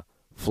Anita,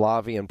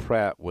 Flavien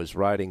Prat was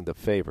riding the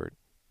favorite.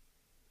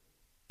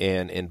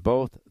 And in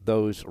both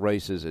those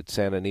races at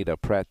Santa Anita,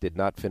 Prat did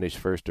not finish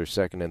first or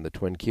second in the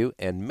Twin Q,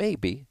 and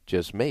maybe,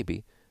 just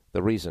maybe,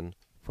 the reason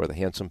for the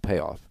handsome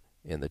payoff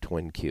in the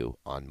Twin Q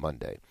on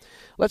Monday.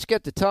 Let's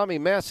get to Tommy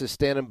Massis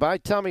standing by.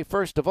 Tommy,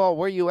 first of all,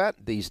 where are you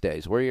at these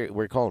days? Where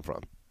you calling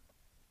from?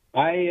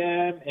 I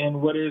am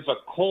in what is a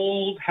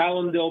cold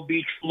Hallandale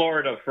Beach,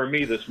 Florida for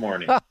me this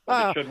morning. But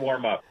it should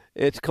warm up.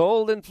 It's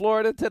cold in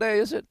Florida today,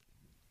 is it?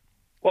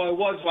 Well, it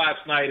was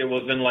last night. It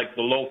was in like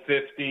the low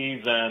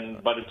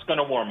 50s, but it's going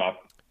to warm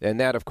up. And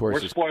that, of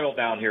course, we're spoiled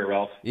down here,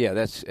 Ralph. Yeah,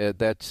 that's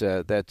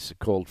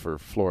cold for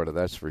Florida,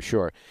 that's for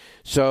sure.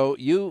 So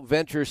you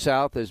venture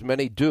south, as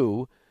many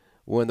do,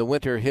 when the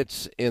winter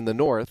hits in the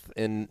north,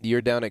 and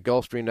you're down at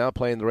Gulfstream now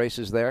playing the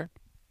races there?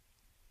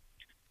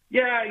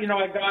 Yeah,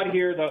 I got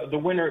here. The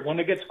winter, when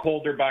it gets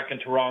colder back in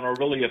Toronto, it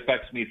really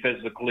affects me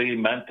physically,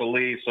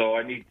 mentally. So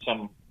I need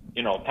some,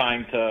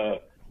 time to,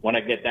 when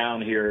I get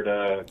down here,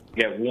 to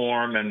get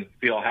warm and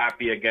feel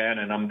happy again.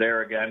 And I'm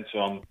there again. So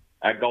I'm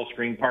at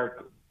Gulfstream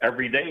Park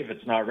every day if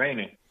it's not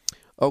raining.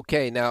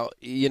 Okay, now,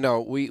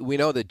 we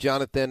know that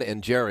Jonathan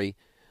and Jerry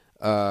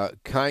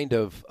kind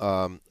of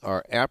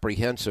are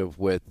apprehensive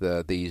with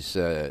these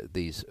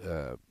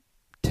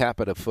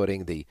tappeta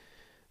footing, the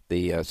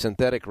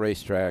synthetic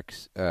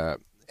racetracks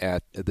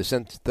at the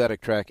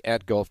synthetic track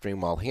at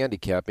Gulfstream while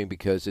handicapping,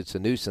 because it's a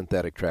new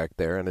synthetic track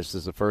there, and this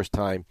is the first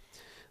time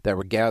that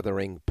we're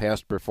gathering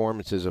past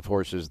performances of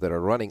horses that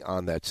are running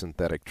on that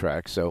synthetic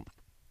track. So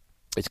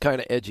it's kind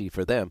of edgy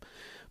for them.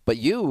 But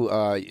you,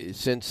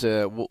 since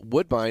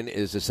Woodbine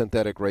is a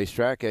synthetic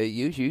racetrack,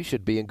 you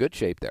should be in good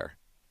shape there.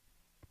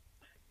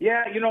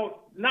 Yeah,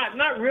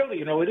 not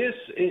really.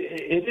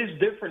 It is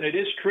different. It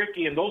is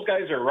tricky, and those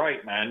guys are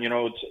right, man.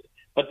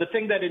 But the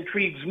thing that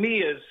intrigues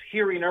me is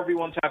hearing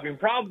everyone's having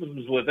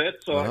problems with it.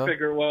 So I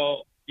figure,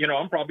 well,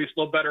 I'm probably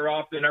still better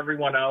off than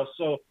everyone else.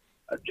 So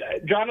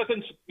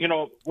Jonathan's,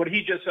 what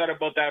he just said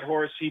about that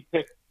horse he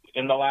picked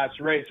in the last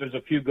race, there's a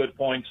few good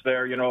points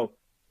there.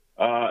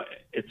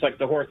 it's like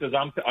the horses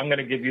I'm going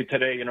to give you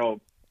today,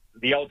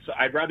 the outside.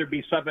 I'd rather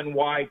be 7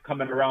 wide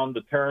coming around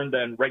the turn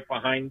than right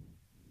behind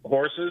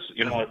horses.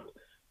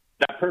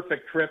 That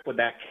perfect trip with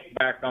that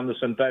kickback on the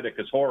synthetic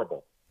is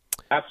horrible.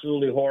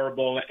 Absolutely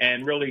horrible,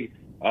 and really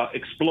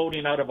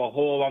exploding out of a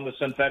hole on the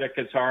synthetic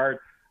is hard.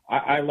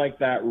 I like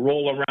that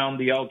roll around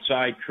the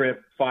outside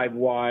trip, 5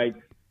 wide.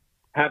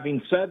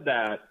 Having said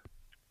that,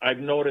 I've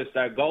noticed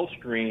that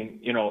Gulfstream,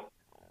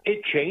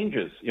 it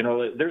changes.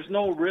 There's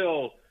no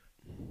real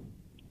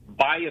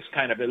bias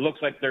kind of. It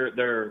looks like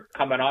they're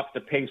coming off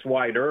the pace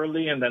wide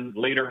early, and then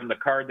later in the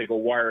card they go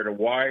wire to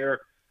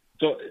wire.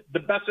 So the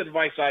best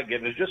advice I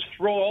give is just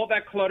throw all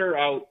that clutter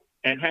out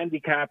and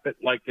handicap it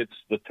like it's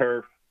the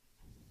turf,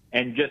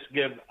 and just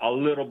give a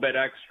little bit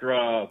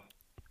extra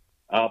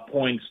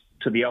points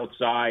to the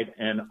outside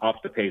and off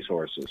the pace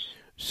horses.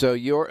 So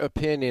your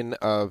opinion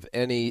of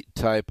any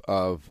type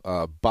of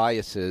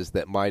biases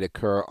that might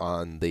occur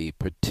on the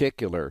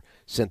particular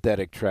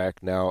synthetic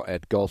track now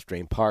at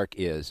Gulfstream Park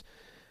is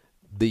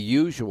the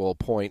usual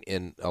point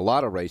in a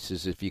lot of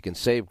races. If you can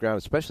save ground,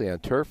 especially on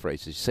turf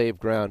races, save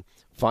ground,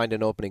 find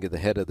an opening at the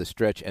head of the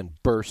stretch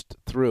and burst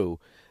through,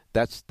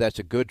 that's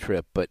a good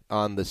trip. But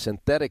on the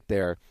synthetic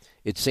there,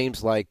 it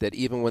seems like that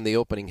even when the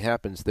opening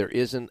happens, there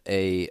isn't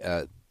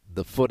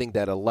the footing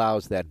that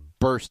allows that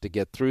burst to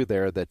get through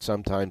there, that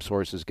sometimes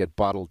horses get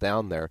bottled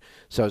down there.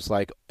 So it's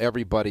like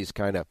everybody's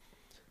kind of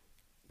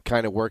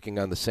working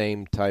on the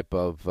same type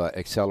of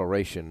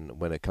acceleration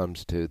when it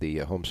comes to the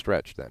home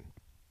stretch then.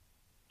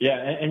 Yeah,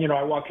 and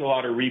I watch a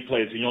lot of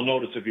replays, and you'll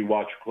notice if you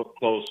watch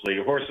closely,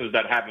 horses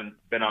that haven't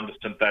been on the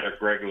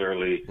synthetic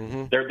regularly,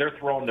 they're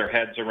throwing their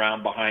heads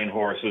around behind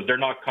horses. They're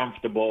not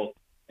comfortable.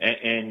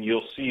 And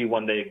you'll see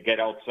when they get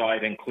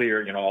outside and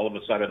clear, all of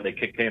a sudden they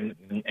kick in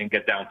and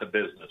get down to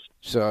business.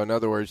 So in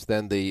other words,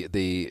 then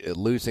the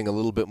losing a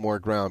little bit more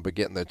ground, but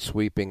getting that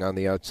sweeping on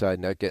the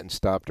outside, not getting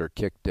stopped or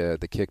kicked, the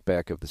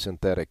kickback of the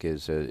synthetic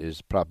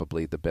is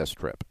probably the best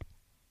trip.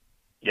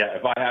 Yeah,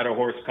 if I had a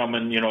horse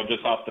coming,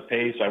 just off the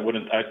pace,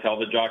 I'd tell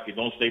the jockey,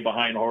 don't stay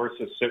behind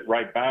horses, sit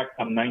right back,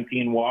 come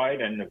 19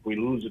 wide, and if we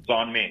lose, it's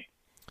on me.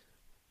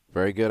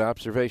 Very good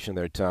observation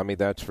there, Tommy,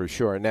 that's for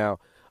sure. Now,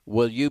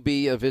 will you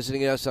be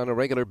visiting us on a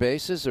regular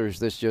basis, or is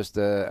this just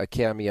a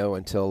cameo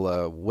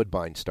until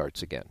Woodbine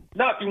starts again?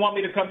 No, if you want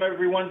me to come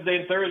every Wednesday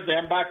and Thursday,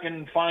 I'm back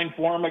in fine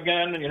form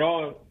again.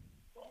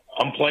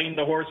 I'm playing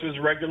the horses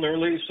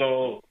regularly,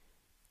 so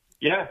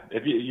yeah,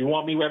 if you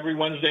want me every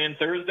Wednesday and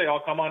Thursday, I'll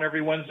come on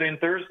every Wednesday and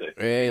Thursday.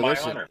 Hey,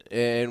 listen, honor.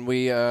 And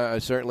we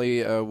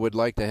certainly would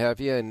like to have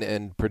you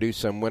and produce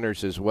some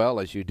winners as well,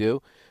 as you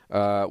do.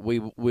 We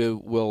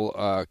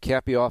will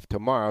cap you off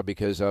tomorrow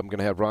because I'm going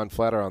to have Ron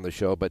Flatter on the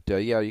show. But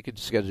you could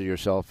schedule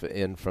yourself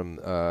in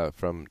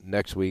from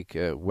next week,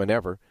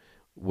 whenever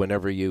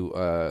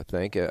you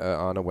think,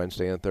 on a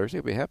Wednesday and Thursday.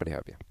 We'll be happy to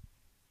have you.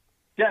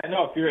 Yeah,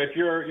 no. If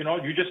you're,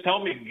 you just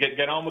tell me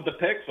get on with the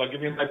picks. I'll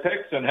give you my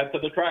picks and head to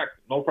the track.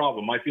 No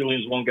problem. My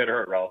feelings won't get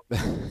hurt, Ralph.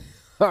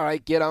 All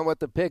right, get on with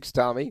the picks,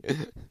 Tommy.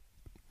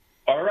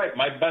 All right,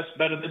 my best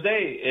bet of the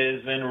day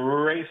is in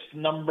race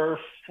number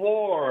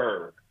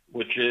 4.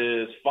 Which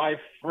is 5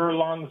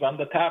 furlongs on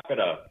the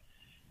Tapeta.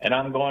 And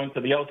I'm going to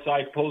the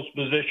outside post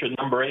position,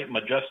 number 8,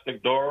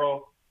 Majestic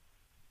Doro.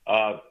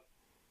 I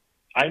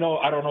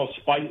don't know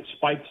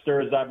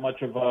Spikester is that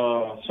much of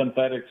a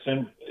synthetic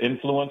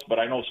influence, but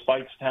I know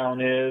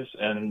Spikestown is,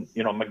 and,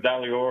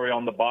 Magdaliore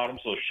on the bottom,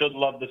 so should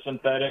love the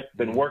synthetic.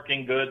 Been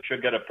working good,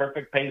 should get a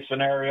perfect pace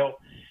scenario.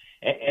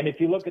 And if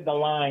you look at the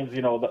lines,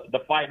 the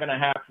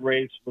 5.5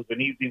 race was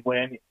an easy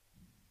win,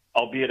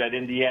 albeit at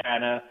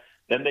Indiana.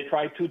 Then they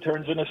try 2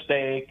 turns and a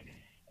stake,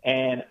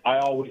 and I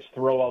always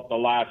throw out the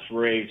last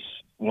race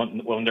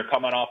when they're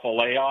coming off a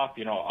layoff.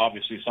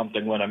 Obviously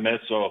something went amiss,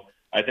 so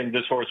I think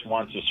this horse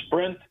wants a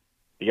sprint,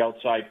 the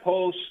outside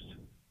post,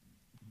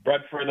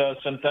 bred for the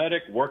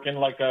synthetic, working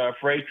like a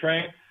freight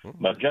train.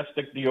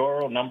 Majestic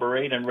Doro, number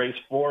 8 in race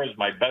 4 is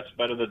my best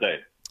bet of the day.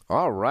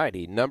 All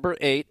righty, number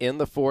 8 in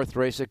the 4th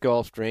race at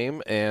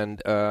Gulfstream,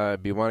 and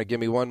if you want to give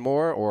me one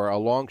more or a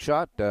long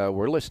shot,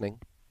 we're listening.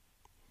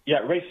 Yeah,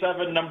 race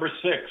 7, number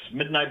 6,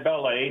 Midnight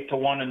Bella,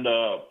 8-1 in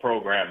the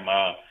program.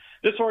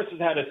 This horse has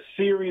had a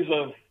series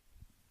of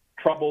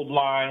troubled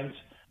lines.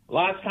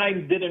 Last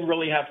time didn't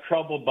really have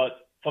trouble,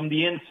 but from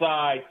the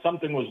inside,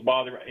 something was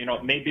bothering.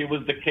 Maybe it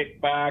was the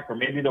kickback, or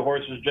maybe the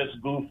horse was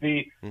just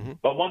goofy.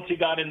 But once he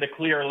got in the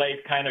clear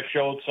late, kind of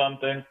showed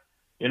something.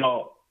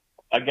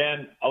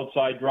 Again,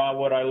 outside draw,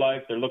 what I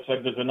like. There looks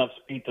like there's enough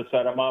speed to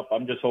set him up.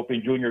 I'm just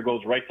hoping Junior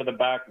goes right to the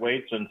back,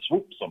 waits, and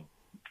swoops him.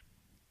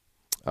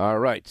 All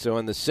right, so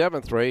in the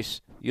 7th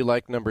race, you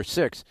like number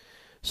 6.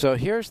 So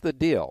here's the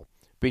deal.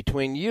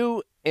 Between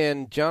you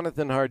and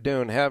Jonathan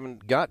Hardoon,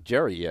 haven't got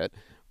Jerry yet,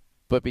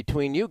 but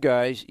between you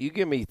guys, you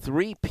give me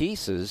 3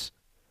 pieces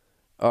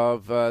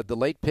of the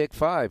late pick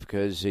 5,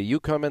 because you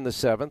come in the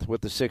 7th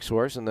with the 6th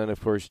horse, and then, of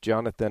course,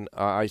 Jonathan,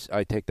 I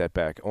take that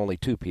back, only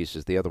 2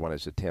 pieces. The other one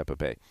is at Tampa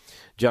Bay.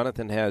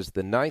 Jonathan has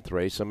the 9th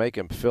race, so make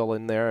him fill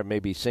in there, and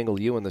maybe single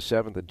you in the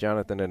 7th and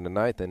Jonathan in the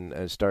 9th,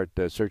 and start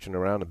searching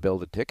around and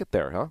build a ticket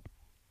there, huh?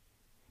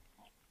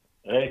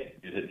 Hey,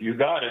 you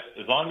got it.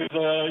 As long as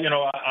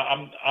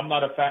I'm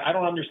not a fan. I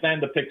don't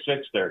understand the pick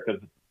six there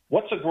because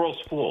what's a gross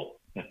fool?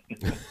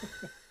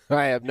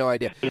 I have no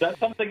idea. Is that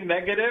something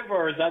negative,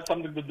 or is that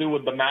something to do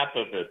with the math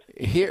of it?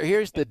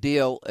 Here's the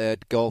deal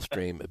at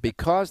Gulfstream.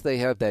 Because they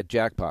have that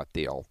jackpot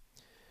deal,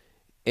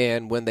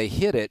 and when they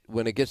hit it,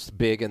 when it gets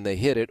big and they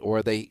hit it,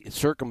 or they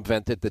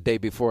circumvent it the day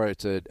before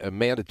it's a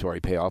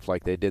mandatory payoff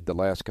like they did the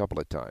last couple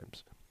of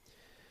times,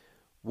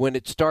 when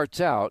it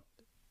starts out,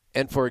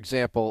 and for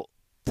example,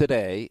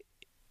 today,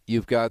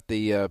 you've got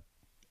the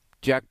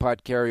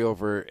jackpot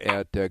carryover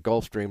at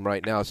Gulfstream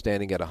right now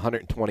standing at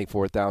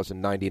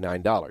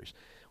 $124,099.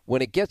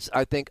 When it gets,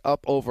 I think,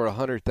 up over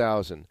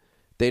 $100,000,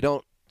 they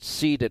don't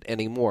seed it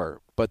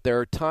anymore. But there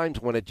are times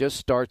when it just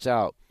starts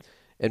out,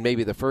 and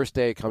maybe the first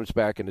day it comes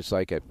back and it's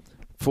like a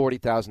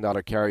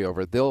 $40,000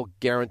 carryover. They'll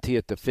guarantee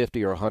it to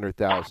 $50,000 or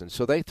 $100,000.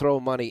 So they throw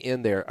money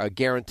in there, a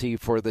guarantee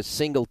for the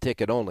single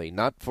ticket only,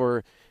 not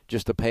for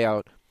just the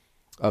payout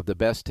of the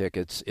best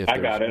tickets. I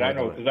got it. I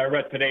know because I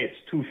read today it's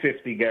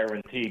 $250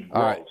 guaranteed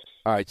gross.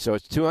 All right, so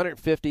it's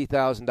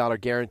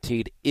 $250,000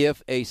 guaranteed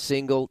if a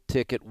single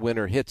ticket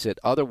winner hits it.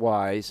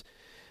 Otherwise,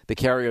 the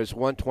carrier is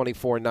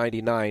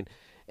 $124.99,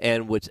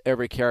 and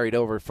whatever carried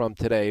over from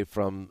today,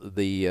 from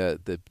the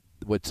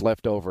what's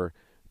left over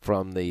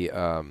from the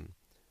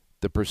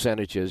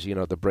percentages,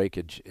 the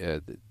breakage,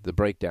 the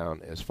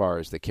breakdown as far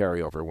as the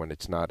carryover when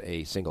it's not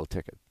a single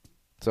ticket.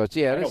 So it's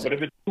but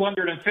if it's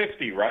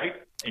 $250, right,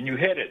 and you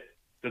hit it,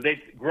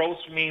 gross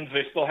means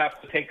they still have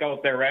to take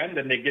out their end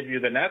and they give you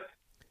the net?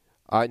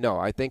 No,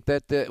 I think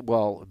that the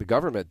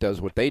government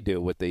does what they do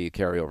with the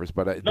carryovers,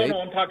 but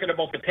I'm talking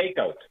about the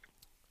takeout.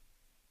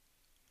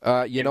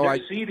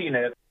 Seeding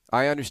it.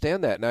 I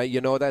understand that. Now,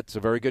 that's a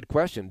very good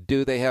question.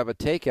 Do they have a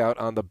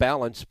takeout on the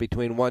balance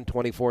between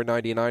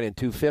 $124.99 and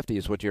 $250?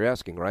 Is what you're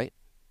asking, right?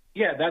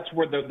 Yeah, that's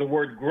where the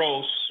word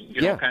gross,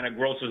 kind of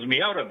grosses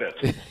me out a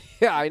bit.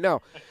 Yeah, I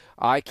know.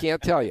 I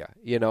can't tell you.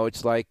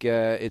 It's like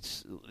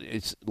it's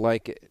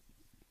like.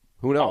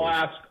 Who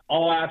knows?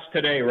 I'll ask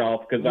today,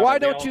 Ralph. Because why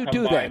don't you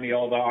do that? Me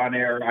all the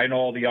on-air. I know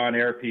all the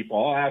on-air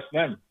people. I'll ask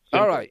them.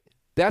 All right,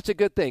 that's a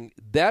good thing.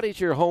 That is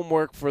your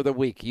homework for the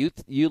week. You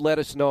let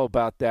us know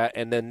about that,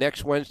 and then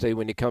next Wednesday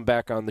when you come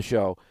back on the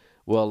show,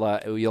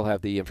 you'll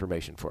have the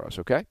information for us.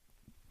 Okay?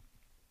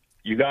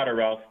 You got it,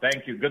 Ralph.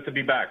 Thank you. Good to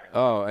be back.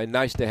 Oh, and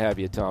nice to have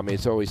you, Tommy.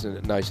 It's always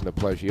nice and a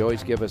pleasure. You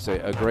always give us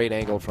a great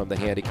angle from the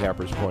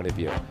handicapper's point of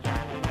view.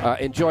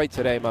 Enjoy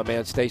today, my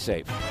man. Stay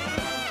safe.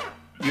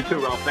 You too,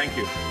 Ralph. Thank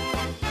you.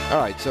 All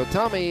right, so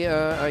Tommy,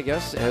 I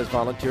guess, has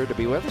volunteered to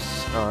be with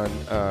us on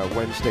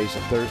Wednesdays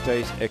and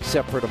Thursdays,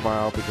 except for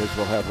tomorrow because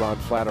we'll have Ron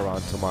Flatter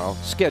on tomorrow,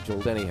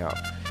 scheduled anyhow.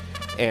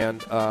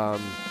 And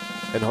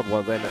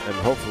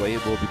hopefully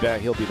we'll be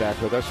back. He'll be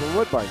back with us when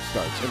Woodbine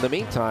starts. In the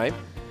meantime,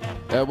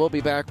 we'll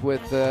be back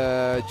with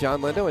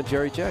John Lindo and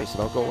Jerry J. So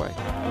don't go away.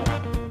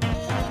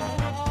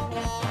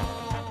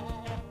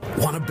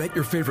 Want to bet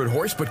your favorite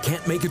horse but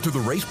can't make it to the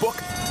race book?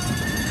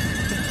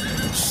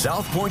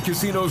 South Point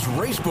Casino's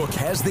Racebook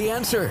has the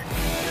answer.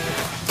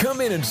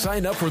 Come in and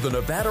sign up for the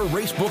Nevada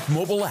Racebook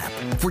mobile app.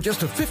 For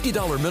just a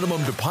 $50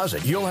 minimum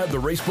deposit, you'll have the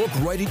Racebook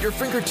right at your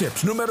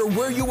fingertips, no matter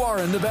where you are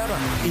in Nevada.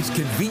 It's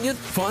convenient,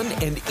 fun,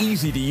 and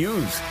easy to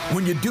use.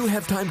 When you do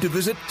have time to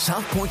visit,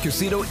 South Point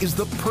Casino is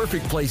the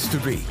perfect place to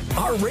be.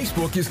 Our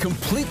Racebook is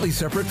completely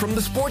separate from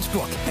the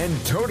Sportsbook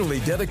and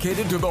totally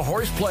dedicated to the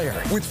horse player.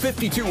 With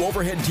 52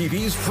 overhead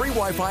TVs, free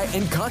Wi-Fi,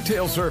 and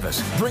cocktail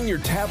service. Bring your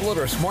tablet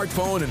or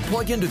smartphone and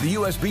plug into the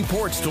USB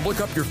ports to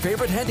look up your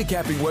favorite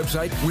handicapping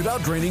website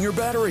without draining your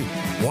battery.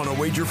 Want to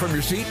wager from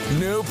your seat?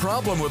 No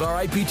problem with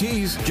our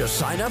IPTs. Just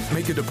sign up,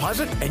 make a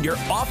deposit, and you're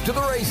off to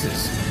the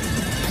races.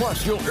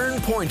 Plus, you'll earn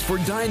points for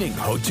dining,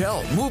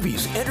 hotel,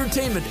 movies,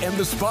 entertainment, and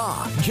the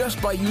spa just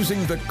by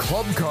using the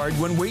club card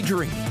when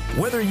wagering.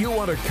 Whether you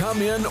want to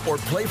come in or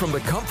play from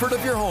the comfort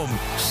of your home,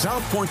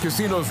 South Point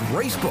Casino's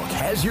Racebook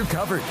has you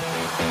covered.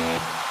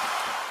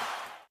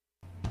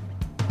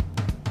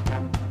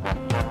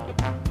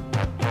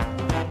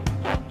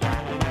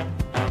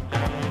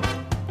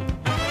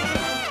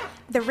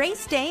 The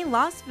Race Day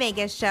Las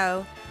Vegas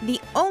Show,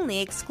 the only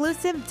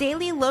exclusive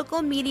daily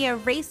local media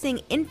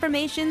racing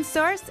information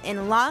source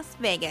in Las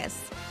Vegas.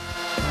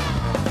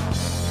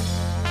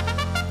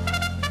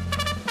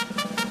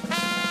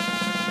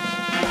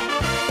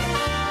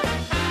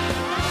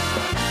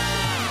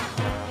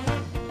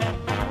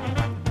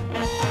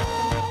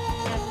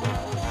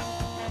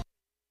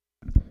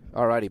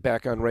 All righty,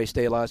 back on Race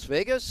Day Las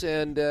Vegas,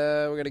 and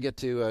we're going to get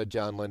to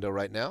John Lindo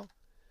right now.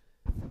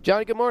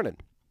 Johnny, good morning.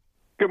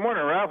 Good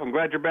morning, Ralph. I'm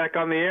glad you're back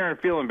on the air and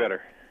feeling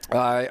better.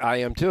 I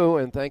am too,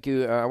 and thank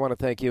you. I want to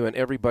thank you and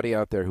everybody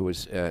out there who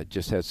has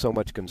just had so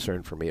much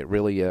concern for me. It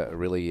really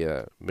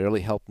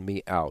helped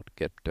me out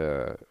get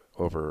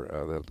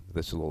over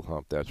this little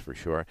hump, that's for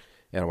sure.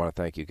 And I want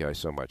to thank you guys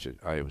so much.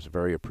 I was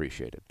very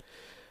appreciated.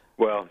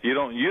 Well, you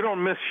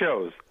don't miss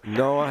shows.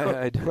 No,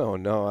 I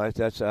don't. No,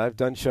 I've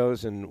done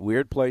shows in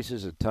weird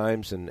places at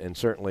times, and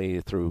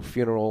certainly through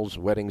funerals,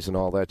 weddings, and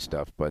all that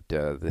stuff. But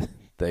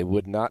they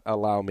would not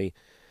allow me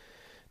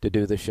to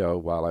do the show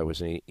while I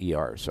was in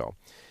ER. So,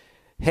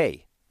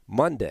 hey,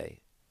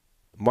 Monday,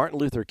 Martin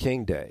Luther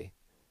King Day,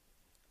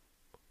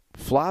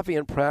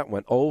 Flavien Prat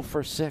went 0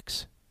 for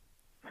 6.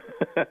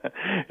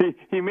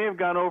 He may have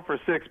gone 0 for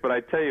 6, but I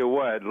tell you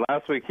what,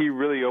 last week he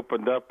really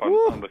opened up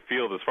on the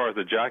field as far as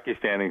the jockey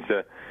standings.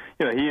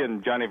 He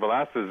and Johnny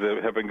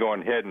Velasquez have been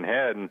going head and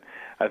head, and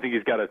I think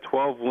he's got a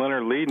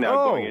 12-winner lead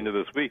now going into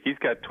this week. He's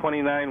got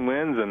 29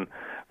 wins, and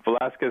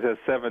Velasquez has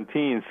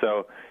 17,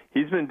 so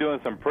he's been doing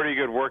some pretty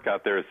good work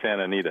out there at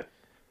Santa Anita.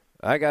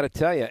 I got to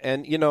tell you,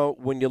 and,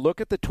 when you look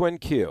at the Twin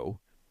Q,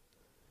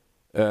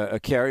 a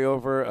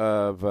carryover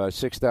of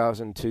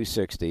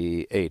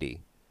 6,260,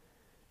 80,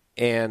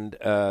 and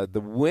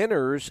the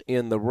winners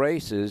in the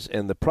races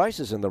and the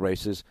prices in the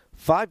races,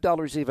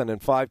 $5 even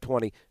and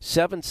 $5.20,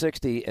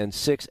 $7.60 and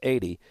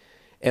 $6.80,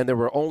 and there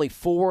were only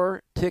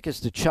 4 tickets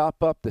to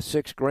chop up the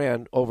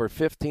 $6,000 over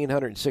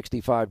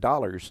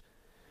 $1,565.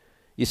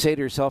 You say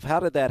to yourself, how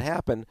did that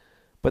happen?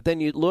 But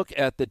then you look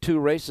at the 2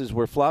 races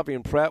where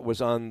Flavien Prat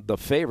was on the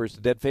favorites,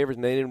 the dead favorites,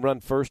 and they didn't run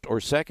first or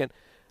second.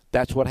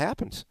 That's what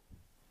happens.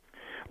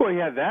 Well, you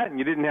had that, and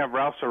you didn't have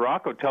Ralph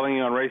Sirocco telling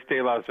you on Race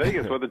Day Las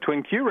Vegas what the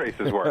Twin Q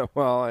races were.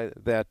 Well,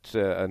 that's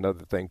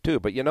another thing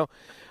too. But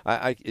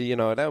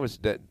that was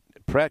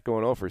Pratt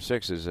going 0 for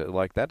 6 is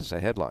that is a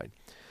headline.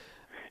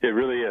 It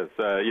really is.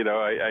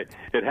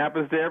 It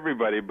happens to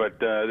everybody, but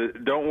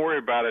don't worry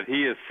about it.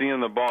 He is seeing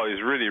the ball.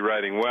 He's really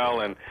riding well,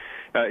 and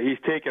he's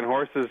taking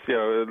horses.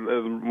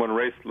 When a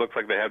race looks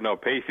like they have no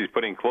pace, he's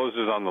putting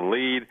closers on the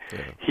lead.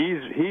 Yeah.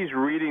 He's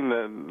reading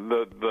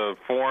the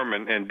form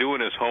and doing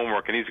his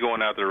homework, and he's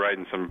going out there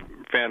riding some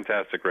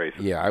fantastic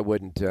races. Yeah, I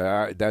wouldn't.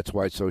 That's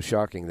why it's so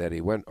shocking that he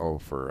went 0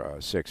 for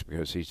 6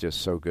 because he's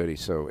just so good.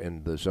 He's so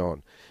in the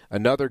zone.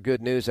 Another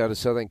good news out of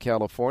Southern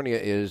California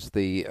is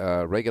the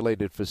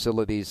regulated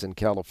facilities in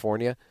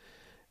California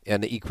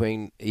and the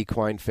equine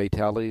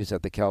fatalities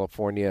at the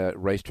California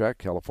racetrack,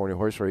 California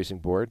Horse Racing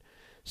Board,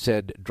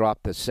 said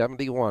dropped to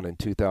 71 in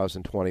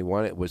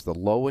 2021. It was the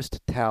lowest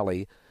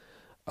tally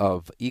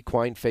of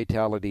equine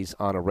fatalities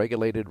on a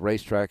regulated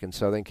racetrack in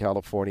Southern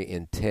California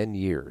in 10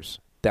 years.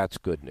 That's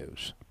good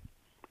news.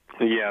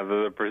 Yeah,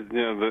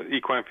 the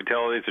equine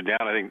fatalities are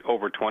down, I think,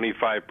 over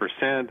 25%.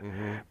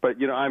 Mm-hmm. But,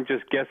 I'm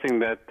just guessing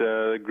that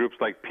groups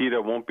like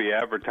PETA won't be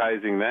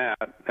advertising that.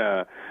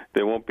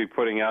 They won't be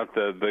putting out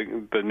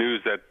the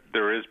news that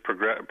there is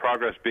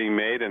progress being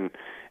made and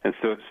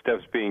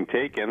steps being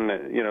taken.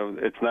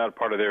 It's not a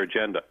part of their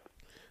agenda.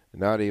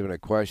 Not even a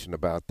question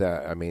about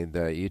that. I mean,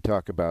 you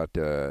talk about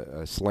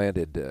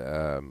slanted,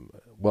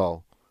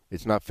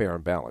 it's not fair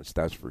and balanced,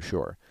 that's for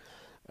sure.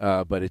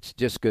 But it's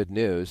just good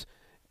news.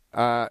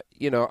 I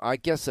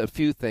guess a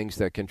few things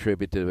that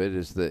contribute to it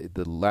is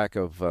the lack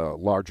of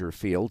larger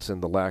fields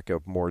and the lack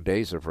of more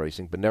days of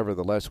racing. But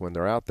nevertheless, when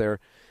they're out there,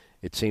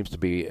 it seems to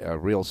be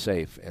real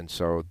safe. And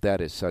so that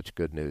is such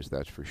good news,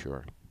 that's for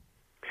sure.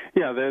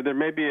 Yeah, there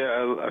may be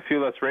a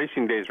few less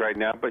racing days right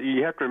now, but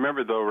you have to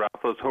remember, though, Ralph,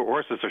 those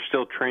horses are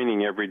still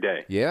training every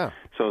day. Yeah.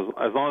 So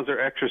as long as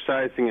they're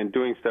exercising and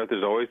doing stuff,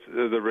 there's always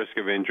the risk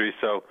of injury.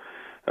 So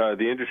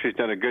the industry's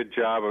done a good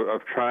job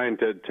of trying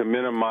to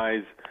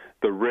minimize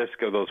the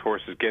risk of those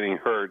horses getting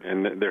hurt,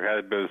 and there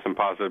has been some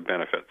positive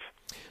benefits.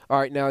 All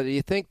right. Now, do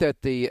you think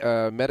that the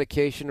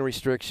medication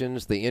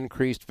restrictions, the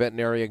increased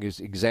veterinary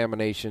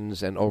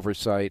examinations and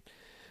oversight,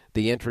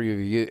 the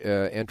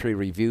entry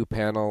review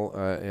panel,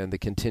 and the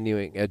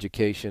continuing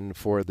education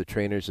for the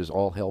trainers is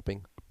all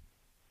helping?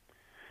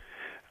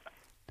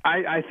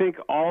 I think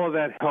all of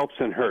that helps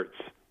and hurts.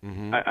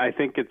 Mm-hmm. I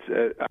think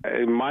it's,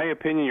 in my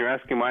opinion, you're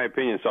asking my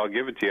opinion, so I'll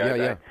give it to you.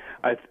 Yeah.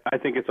 I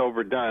think it's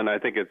overdone. I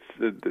think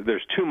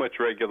there's too much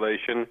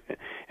regulation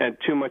and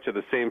too much of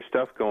the same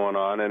stuff going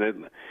on,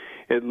 and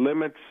it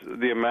limits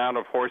the amount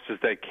of horses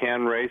that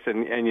can race,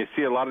 and you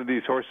see a lot of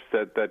these horses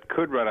that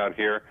could run out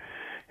here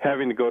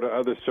having to go to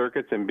other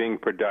circuits and being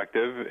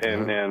productive,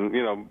 and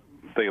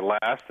they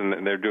last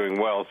and they're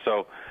doing well.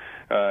 So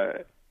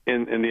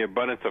in the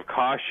abundance of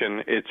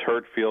caution, it's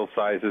hurt field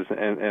sizes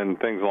and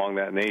things along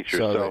that nature.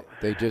 So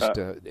they just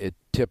it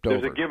tipped over.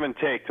 There's a give and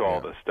take to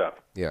all this stuff.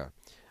 Yeah.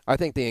 I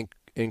think the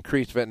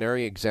increased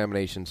veterinary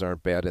examinations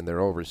aren't bad in their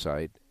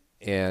oversight,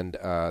 and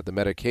the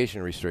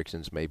medication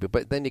restrictions maybe.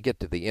 But then you get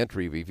to the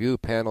entry review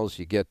panels.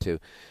 You get to,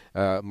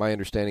 my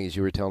understanding is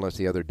you were telling us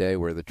the other day,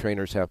 where the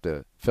trainers have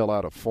to fill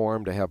out a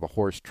form to have a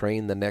horse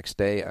trained the next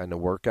day in a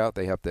workout.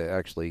 They have to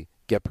actually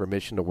get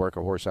permission to work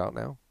a horse out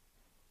now?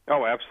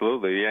 Oh,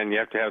 absolutely, and you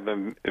have to have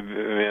them.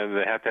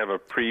 They have to have a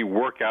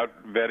pre-workout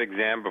vet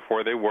exam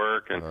before they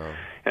work,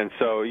 and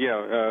so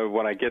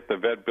when I get the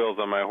vet bills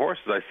on my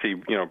horses, I see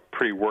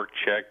pre-work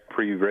check,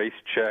 pre-race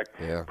check,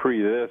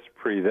 pre-this,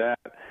 pre-that.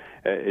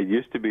 It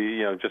used to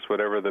be just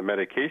whatever the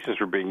medications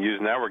were being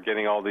used. Now we're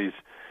getting all these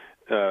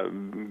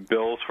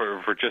bills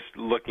for just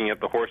looking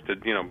at the horse to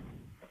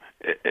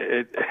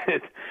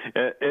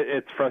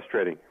It's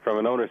frustrating from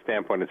an owner's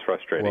standpoint. It's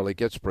frustrating. Well, it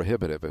gets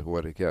prohibitive at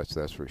what it gets.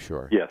 That's for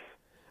sure. Yes.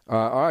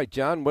 All right,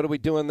 John, what are we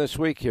doing this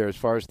week here as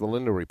far as the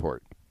Linda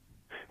Report?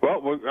 Well,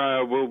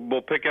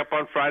 we'll pick up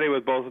on Friday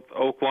with both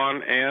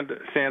Oaklawn and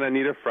Santa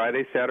Anita,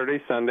 Friday,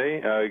 Saturday,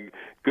 Sunday.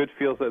 Good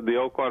fields. The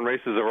Oaklawn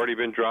races have already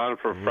been drawn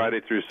for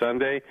Friday through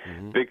Sunday.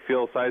 Big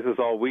field sizes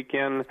all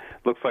weekend.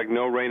 Looks like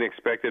no rain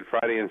expected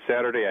Friday and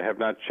Saturday. I have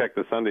not checked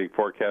the Sunday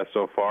forecast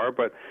so far.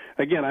 But,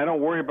 again, I don't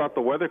worry about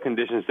the weather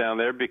conditions down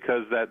there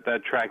because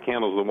that track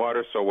handles the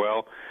water so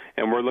well.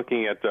 And we're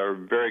looking at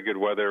very good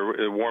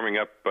weather warming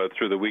up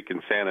through the week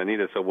in Santa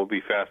Anita, so we'll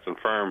be fast and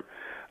firm.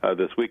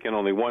 This weekend,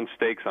 only one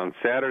stakes on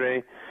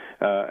Saturday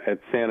at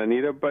Santa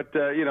Anita. But,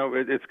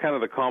 it's kind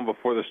of the calm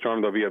before the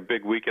storm. There'll be a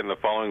big weekend the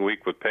following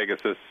week with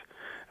Pegasus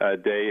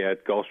Day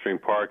at Gulfstream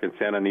Park, and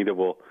Santa Anita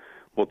will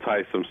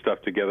tie some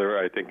stuff together,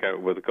 I think,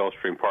 with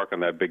Gulfstream Park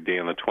on that big day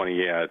on the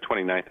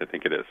 29th, I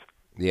think it is.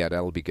 Yeah,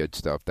 that'll be good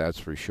stuff, that's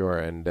for sure.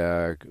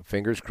 And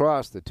fingers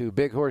crossed, the two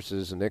big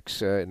horses,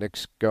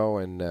 Nick's Go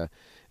and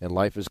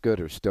Life is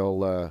Good, are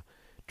still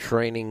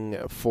training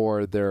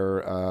for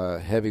their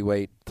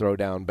heavyweight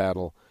throwdown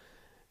battle.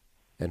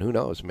 And who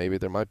knows, maybe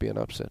there might be an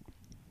upset.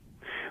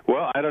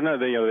 Well, I don't know.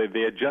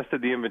 They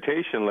adjusted the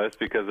invitation list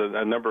because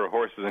a number of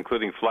horses,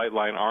 including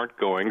Flightline, aren't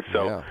going.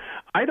 So yeah.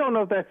 I don't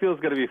know if that field's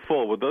going to be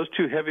full. With those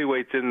two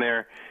heavyweights in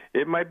there,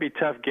 it might be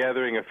tough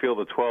gathering a field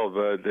of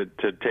 12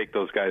 to take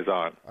those guys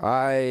on.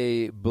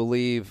 I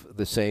believe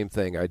the same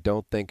thing. I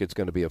don't think it's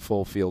going to be a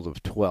full field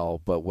of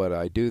 12, but what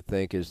I do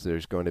think is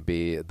there's going to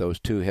be those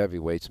two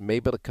heavyweights,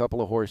 maybe a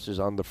couple of horses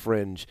on the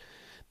fringe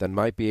that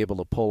might be able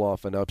to pull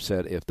off an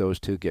upset if those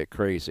two get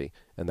crazy,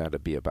 and that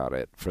would be about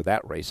it for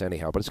that race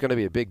anyhow. But it's going to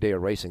be a big day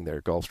of racing there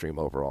at Gulfstream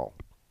overall.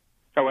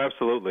 Oh,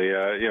 absolutely.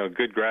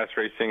 Good grass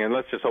racing, and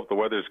let's just hope the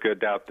weather's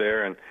good out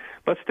there, and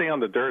let's stay on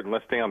the dirt and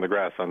let's stay on the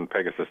grass on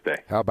Pegasus Day.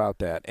 How about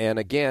that? And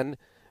again,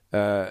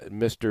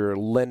 Mr.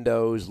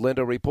 Lindo's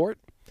Lindo Report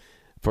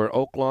for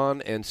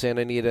Oaklawn and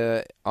Santa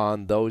Anita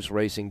on those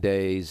racing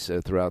days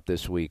throughout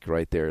this week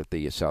right there at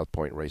the South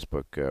Point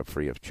Racebook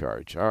free of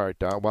charge. All right,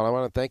 Don, well, I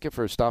want to thank you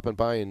for stopping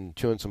by and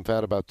chewing some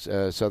fat about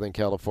Southern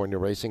California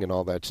racing and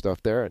all that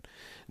stuff there. And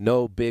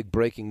no big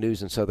breaking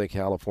news in Southern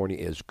California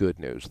is good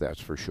news,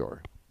 that's for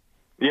sure.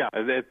 Yeah,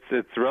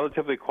 it's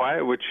relatively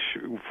quiet, which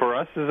for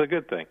us is a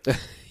good thing.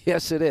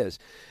 Yes, it is.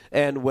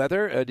 And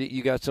weather,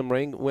 you got some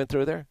rain went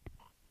through there?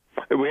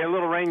 We had a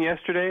little rain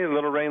yesterday, a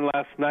little rain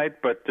last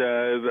night, but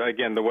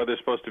again, the weather's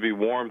supposed to be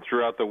warm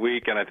throughout the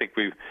week, and I think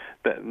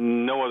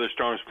no other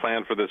storms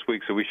planned for this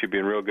week, so we should be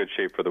in real good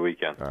shape for the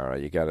weekend. All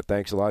right, you got it.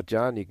 Thanks a lot,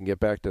 John. You can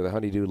get back to the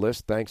honeydew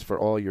list. Thanks for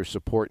all your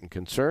support and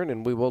concern,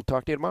 and we will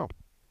talk to you tomorrow.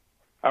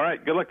 All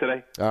right, good luck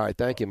today. All right,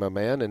 thank you, my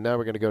man. And now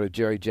we're going to go to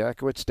Jerry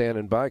Jackowitz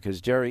standing by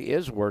because Jerry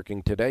is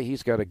working today.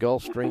 He's got a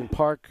Gulfstream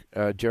Park,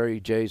 Jerry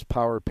J's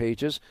Power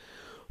Pages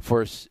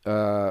for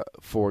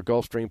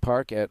Gulfstream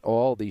Park at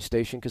all the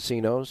station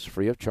casinos,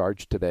 free of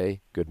charge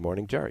today. Good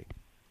morning, Jerry.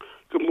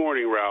 Good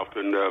morning, Ralph.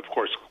 And, of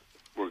course,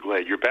 we're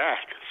glad you're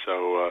back.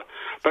 So,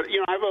 but,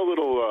 I have a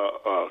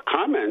little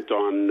comment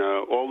on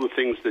all the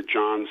things that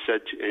John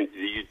said, and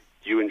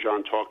you and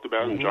John talked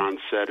about, and John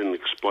said and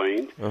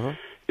explained.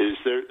 Is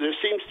there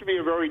seems to be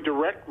a very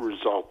direct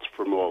result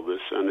from all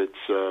this, and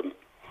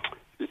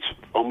it's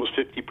almost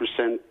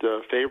 50%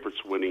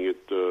 favorites winning at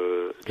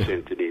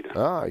Santa Anita.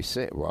 Oh, I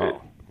see.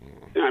 Wow.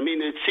 I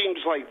mean, it seems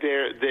like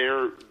there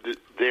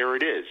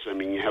it is. I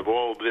mean, you have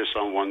all of this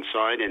on one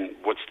side, and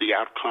what's the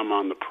outcome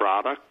on the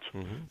product?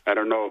 I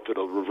don't know if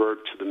it'll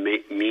revert to the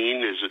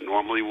mean as it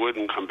normally would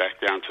and come back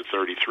down to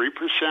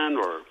 33%,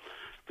 or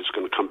if it's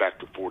going to come back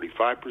to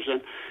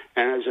 45%.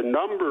 And as a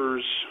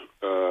numbers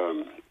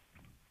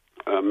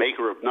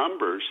maker of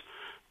numbers,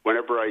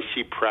 whenever I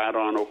see Pratt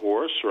on a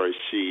horse or I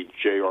see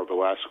J.R.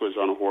 Velasquez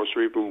on a horse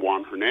or even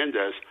Juan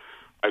Hernandez,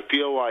 I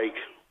feel like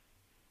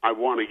I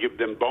want to give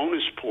them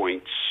bonus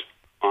points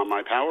on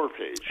my power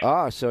page.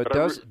 Ah, so it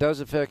does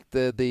affect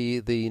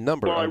the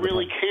number. Well, I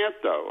really can't,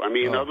 though. I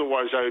mean,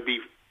 otherwise I would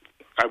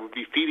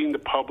be feeding the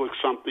public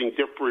something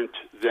different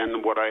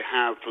than what I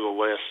have for the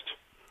last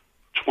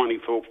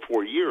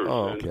 24 years.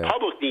 Oh, okay. And the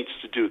public needs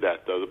to do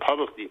that, though. The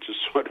public needs to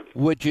sort of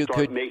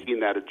start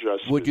making that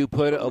adjustment. Would you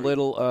put a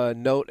little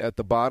note at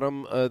the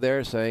bottom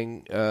there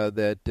saying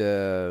that,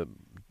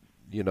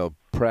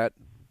 Pratt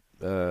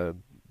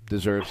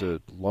deserves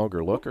a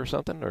longer look or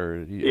something?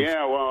 Or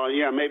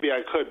maybe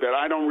I could, but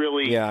I don't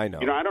really. Yeah, I know.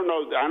 I don't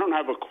know. I don't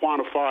have a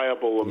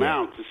quantifiable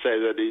amount to say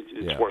that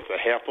it's worth a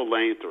half a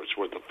length or it's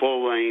worth a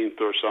full length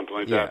or something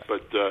like that.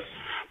 But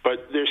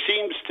there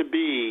seems to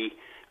be.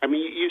 I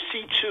mean, you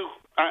see two.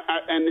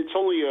 And it's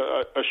only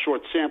a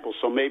short sample,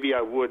 so maybe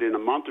I would in a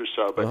month or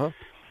so. But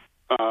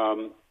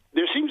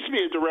there seems to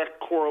be a direct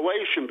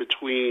correlation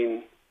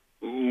between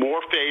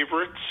more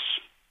favorites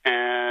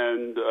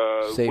and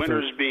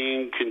winners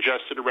being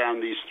congested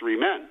around these three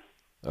men.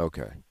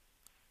 Okay.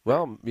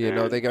 Well,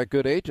 they got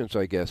good agents,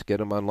 I guess. Get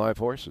them on live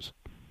horses.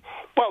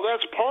 Well,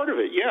 that's part of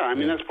it, yeah. I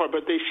mean, that's part.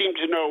 But they seem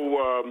to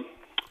know,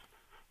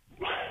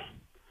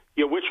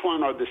 which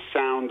one are the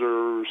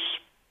sounders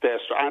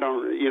best. I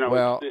don't,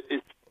 Well,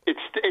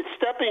 it's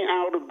stepping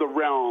out of the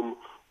realm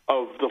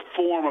of the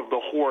form of the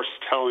horse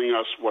telling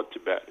us what to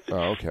bet.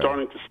 It's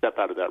starting to step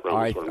out of that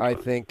realm. I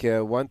think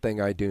one thing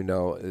I do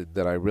know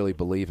that I really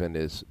believe in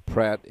is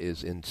Pratt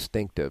is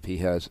instinctive. He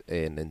has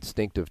an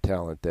instinctive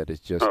talent that is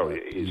just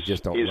you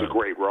just don't. He's learn. A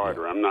great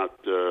rider. I'm not.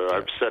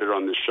 I've said it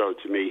on this show.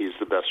 To me, he's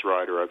the best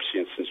rider I've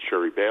seen since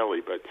Cherry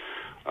Bailey. But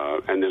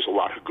and there's a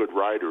lot of good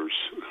riders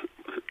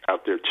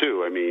out there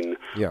too. I mean,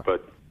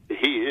 but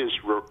he is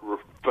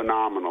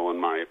phenomenal in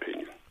my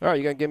opinion. All right,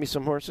 you gonna give me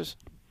some horses?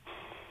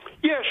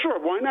 Yeah, sure.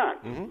 Why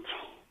not? Mm-hmm.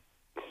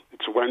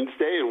 It's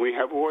Wednesday, and we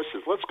have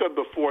horses. Let's go to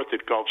the 4th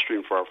at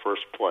Gulfstream for our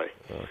first play.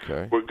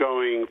 Okay. We're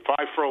going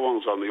 5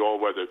 furlongs on the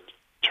all-weather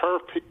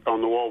turf, on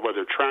the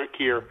all-weather track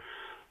here.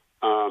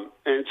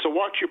 And so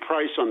watch your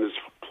price on this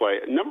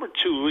play. Number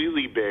 2,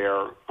 Lily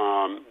Bear,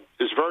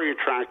 is very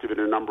attractive in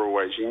a number of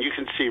ways. And you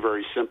can see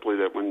very simply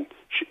that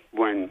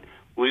when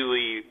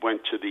Lily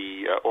went to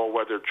the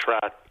all-weather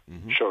track,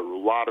 showed a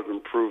lot of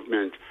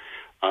improvement,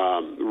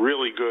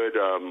 really good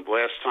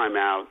last time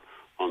out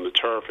on the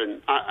turf,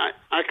 and I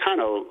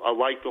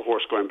like the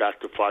horse going back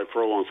to 5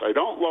 furlongs. I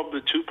don't love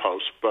the 2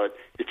 posts, but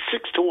it's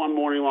 6-1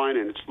 morning line,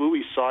 and it's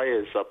Louis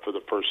Saez up for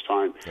the first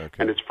time,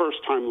 and it's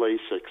first time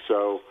Lasik.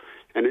 So,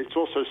 and it's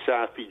also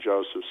Safi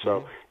Joseph.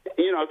 So,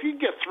 if you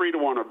get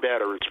 3-1 or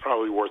better, it's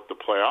probably worth the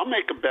play. I'll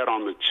make a bet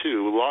on the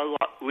 2,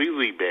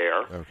 Lily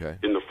Bear,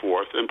 in the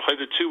 4th, and play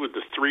the 2 with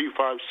the 3,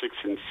 5, 6,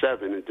 and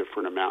 7 in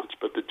different amounts.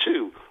 But the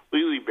 2,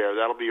 Lily Bear,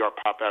 that'll be our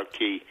pop-out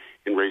key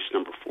in race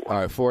number 4. All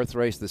right, 4th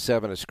race, the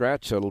 7 is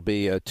scratch, so it'll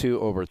be 2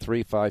 over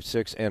 3, 5,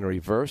 6, and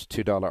reverse,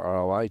 $2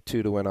 ROI,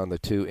 2 to win on the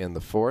 2 in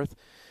the 4th.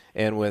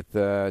 And with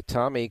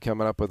Tommy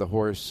coming up with a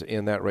horse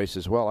in that race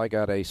as well, I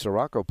got a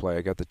Sirocco play.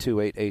 I got the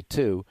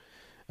 2-8-8-2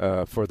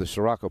 for the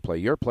Sirocco play.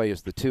 Your play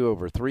is the 2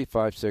 over 3,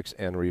 5, 6,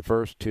 and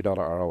reverse, $2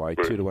 ROI,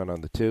 2 to win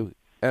on the 2,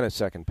 and a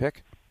second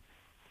pick.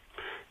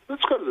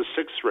 Let's go to the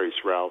 6th race,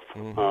 Ralph.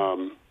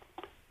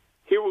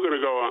 Here we're going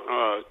to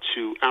go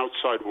to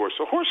Outside Horse.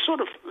 A horse sort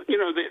of,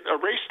 a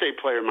race day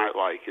player might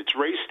like. It's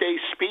Race Day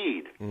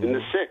Speed in the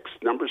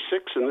 6th, number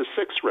 6 in the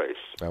 6th race.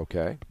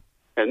 Okay.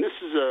 And this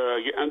is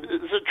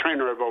a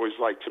trainer I've always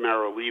liked,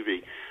 Tamara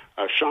Levy,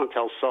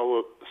 Chantal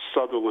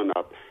Sutherland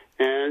up.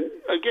 And,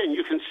 again,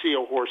 you can see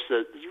a horse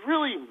that is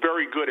really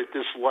very good at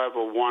this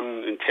level,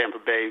 won in Tampa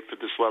Bay for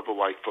this level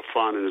like for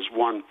fun, and has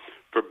won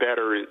for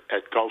better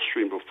at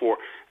Gulfstream before,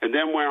 and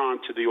then went on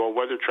to the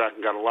all-weather track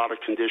and got a lot of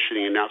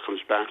conditioning, and now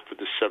comes back for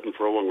the 7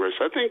 furlong race.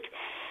 I think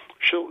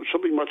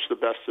she'll be much the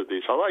best of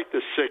these. I like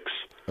the 6.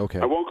 Okay.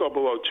 I won't go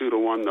below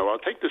 2-1, though. I'll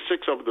take the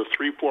 6 over the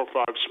 3, 4,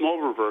 5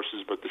 small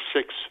reverses, but the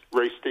 6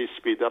 Race Day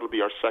Speed, that'll be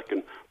our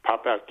second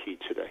pop-out key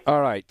today. All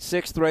right,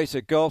 6th race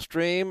at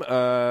Gulfstream.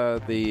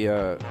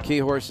 The key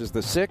horse is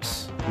the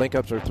 6.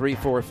 Link-ups are 3,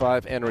 4,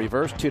 5, and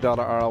reverse, $2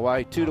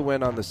 ROI, 2 to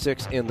win on the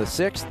 6 in the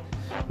 6th.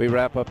 We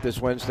wrap up this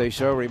Wednesday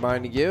show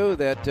reminding you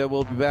that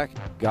we'll be back,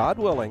 God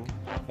willing,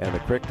 and the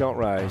creek don't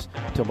rise,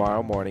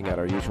 tomorrow morning at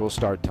our usual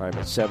start time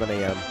at 7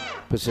 a.m.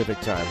 Pacific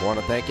time. I want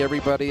to thank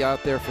everybody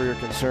out there for your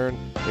concern.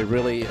 It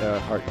really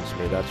heartens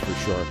me, that's for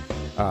sure.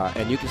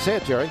 And you can say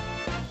it, Jerry.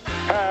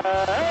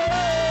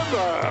 Have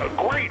a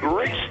great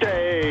race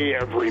day,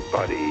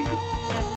 everybody.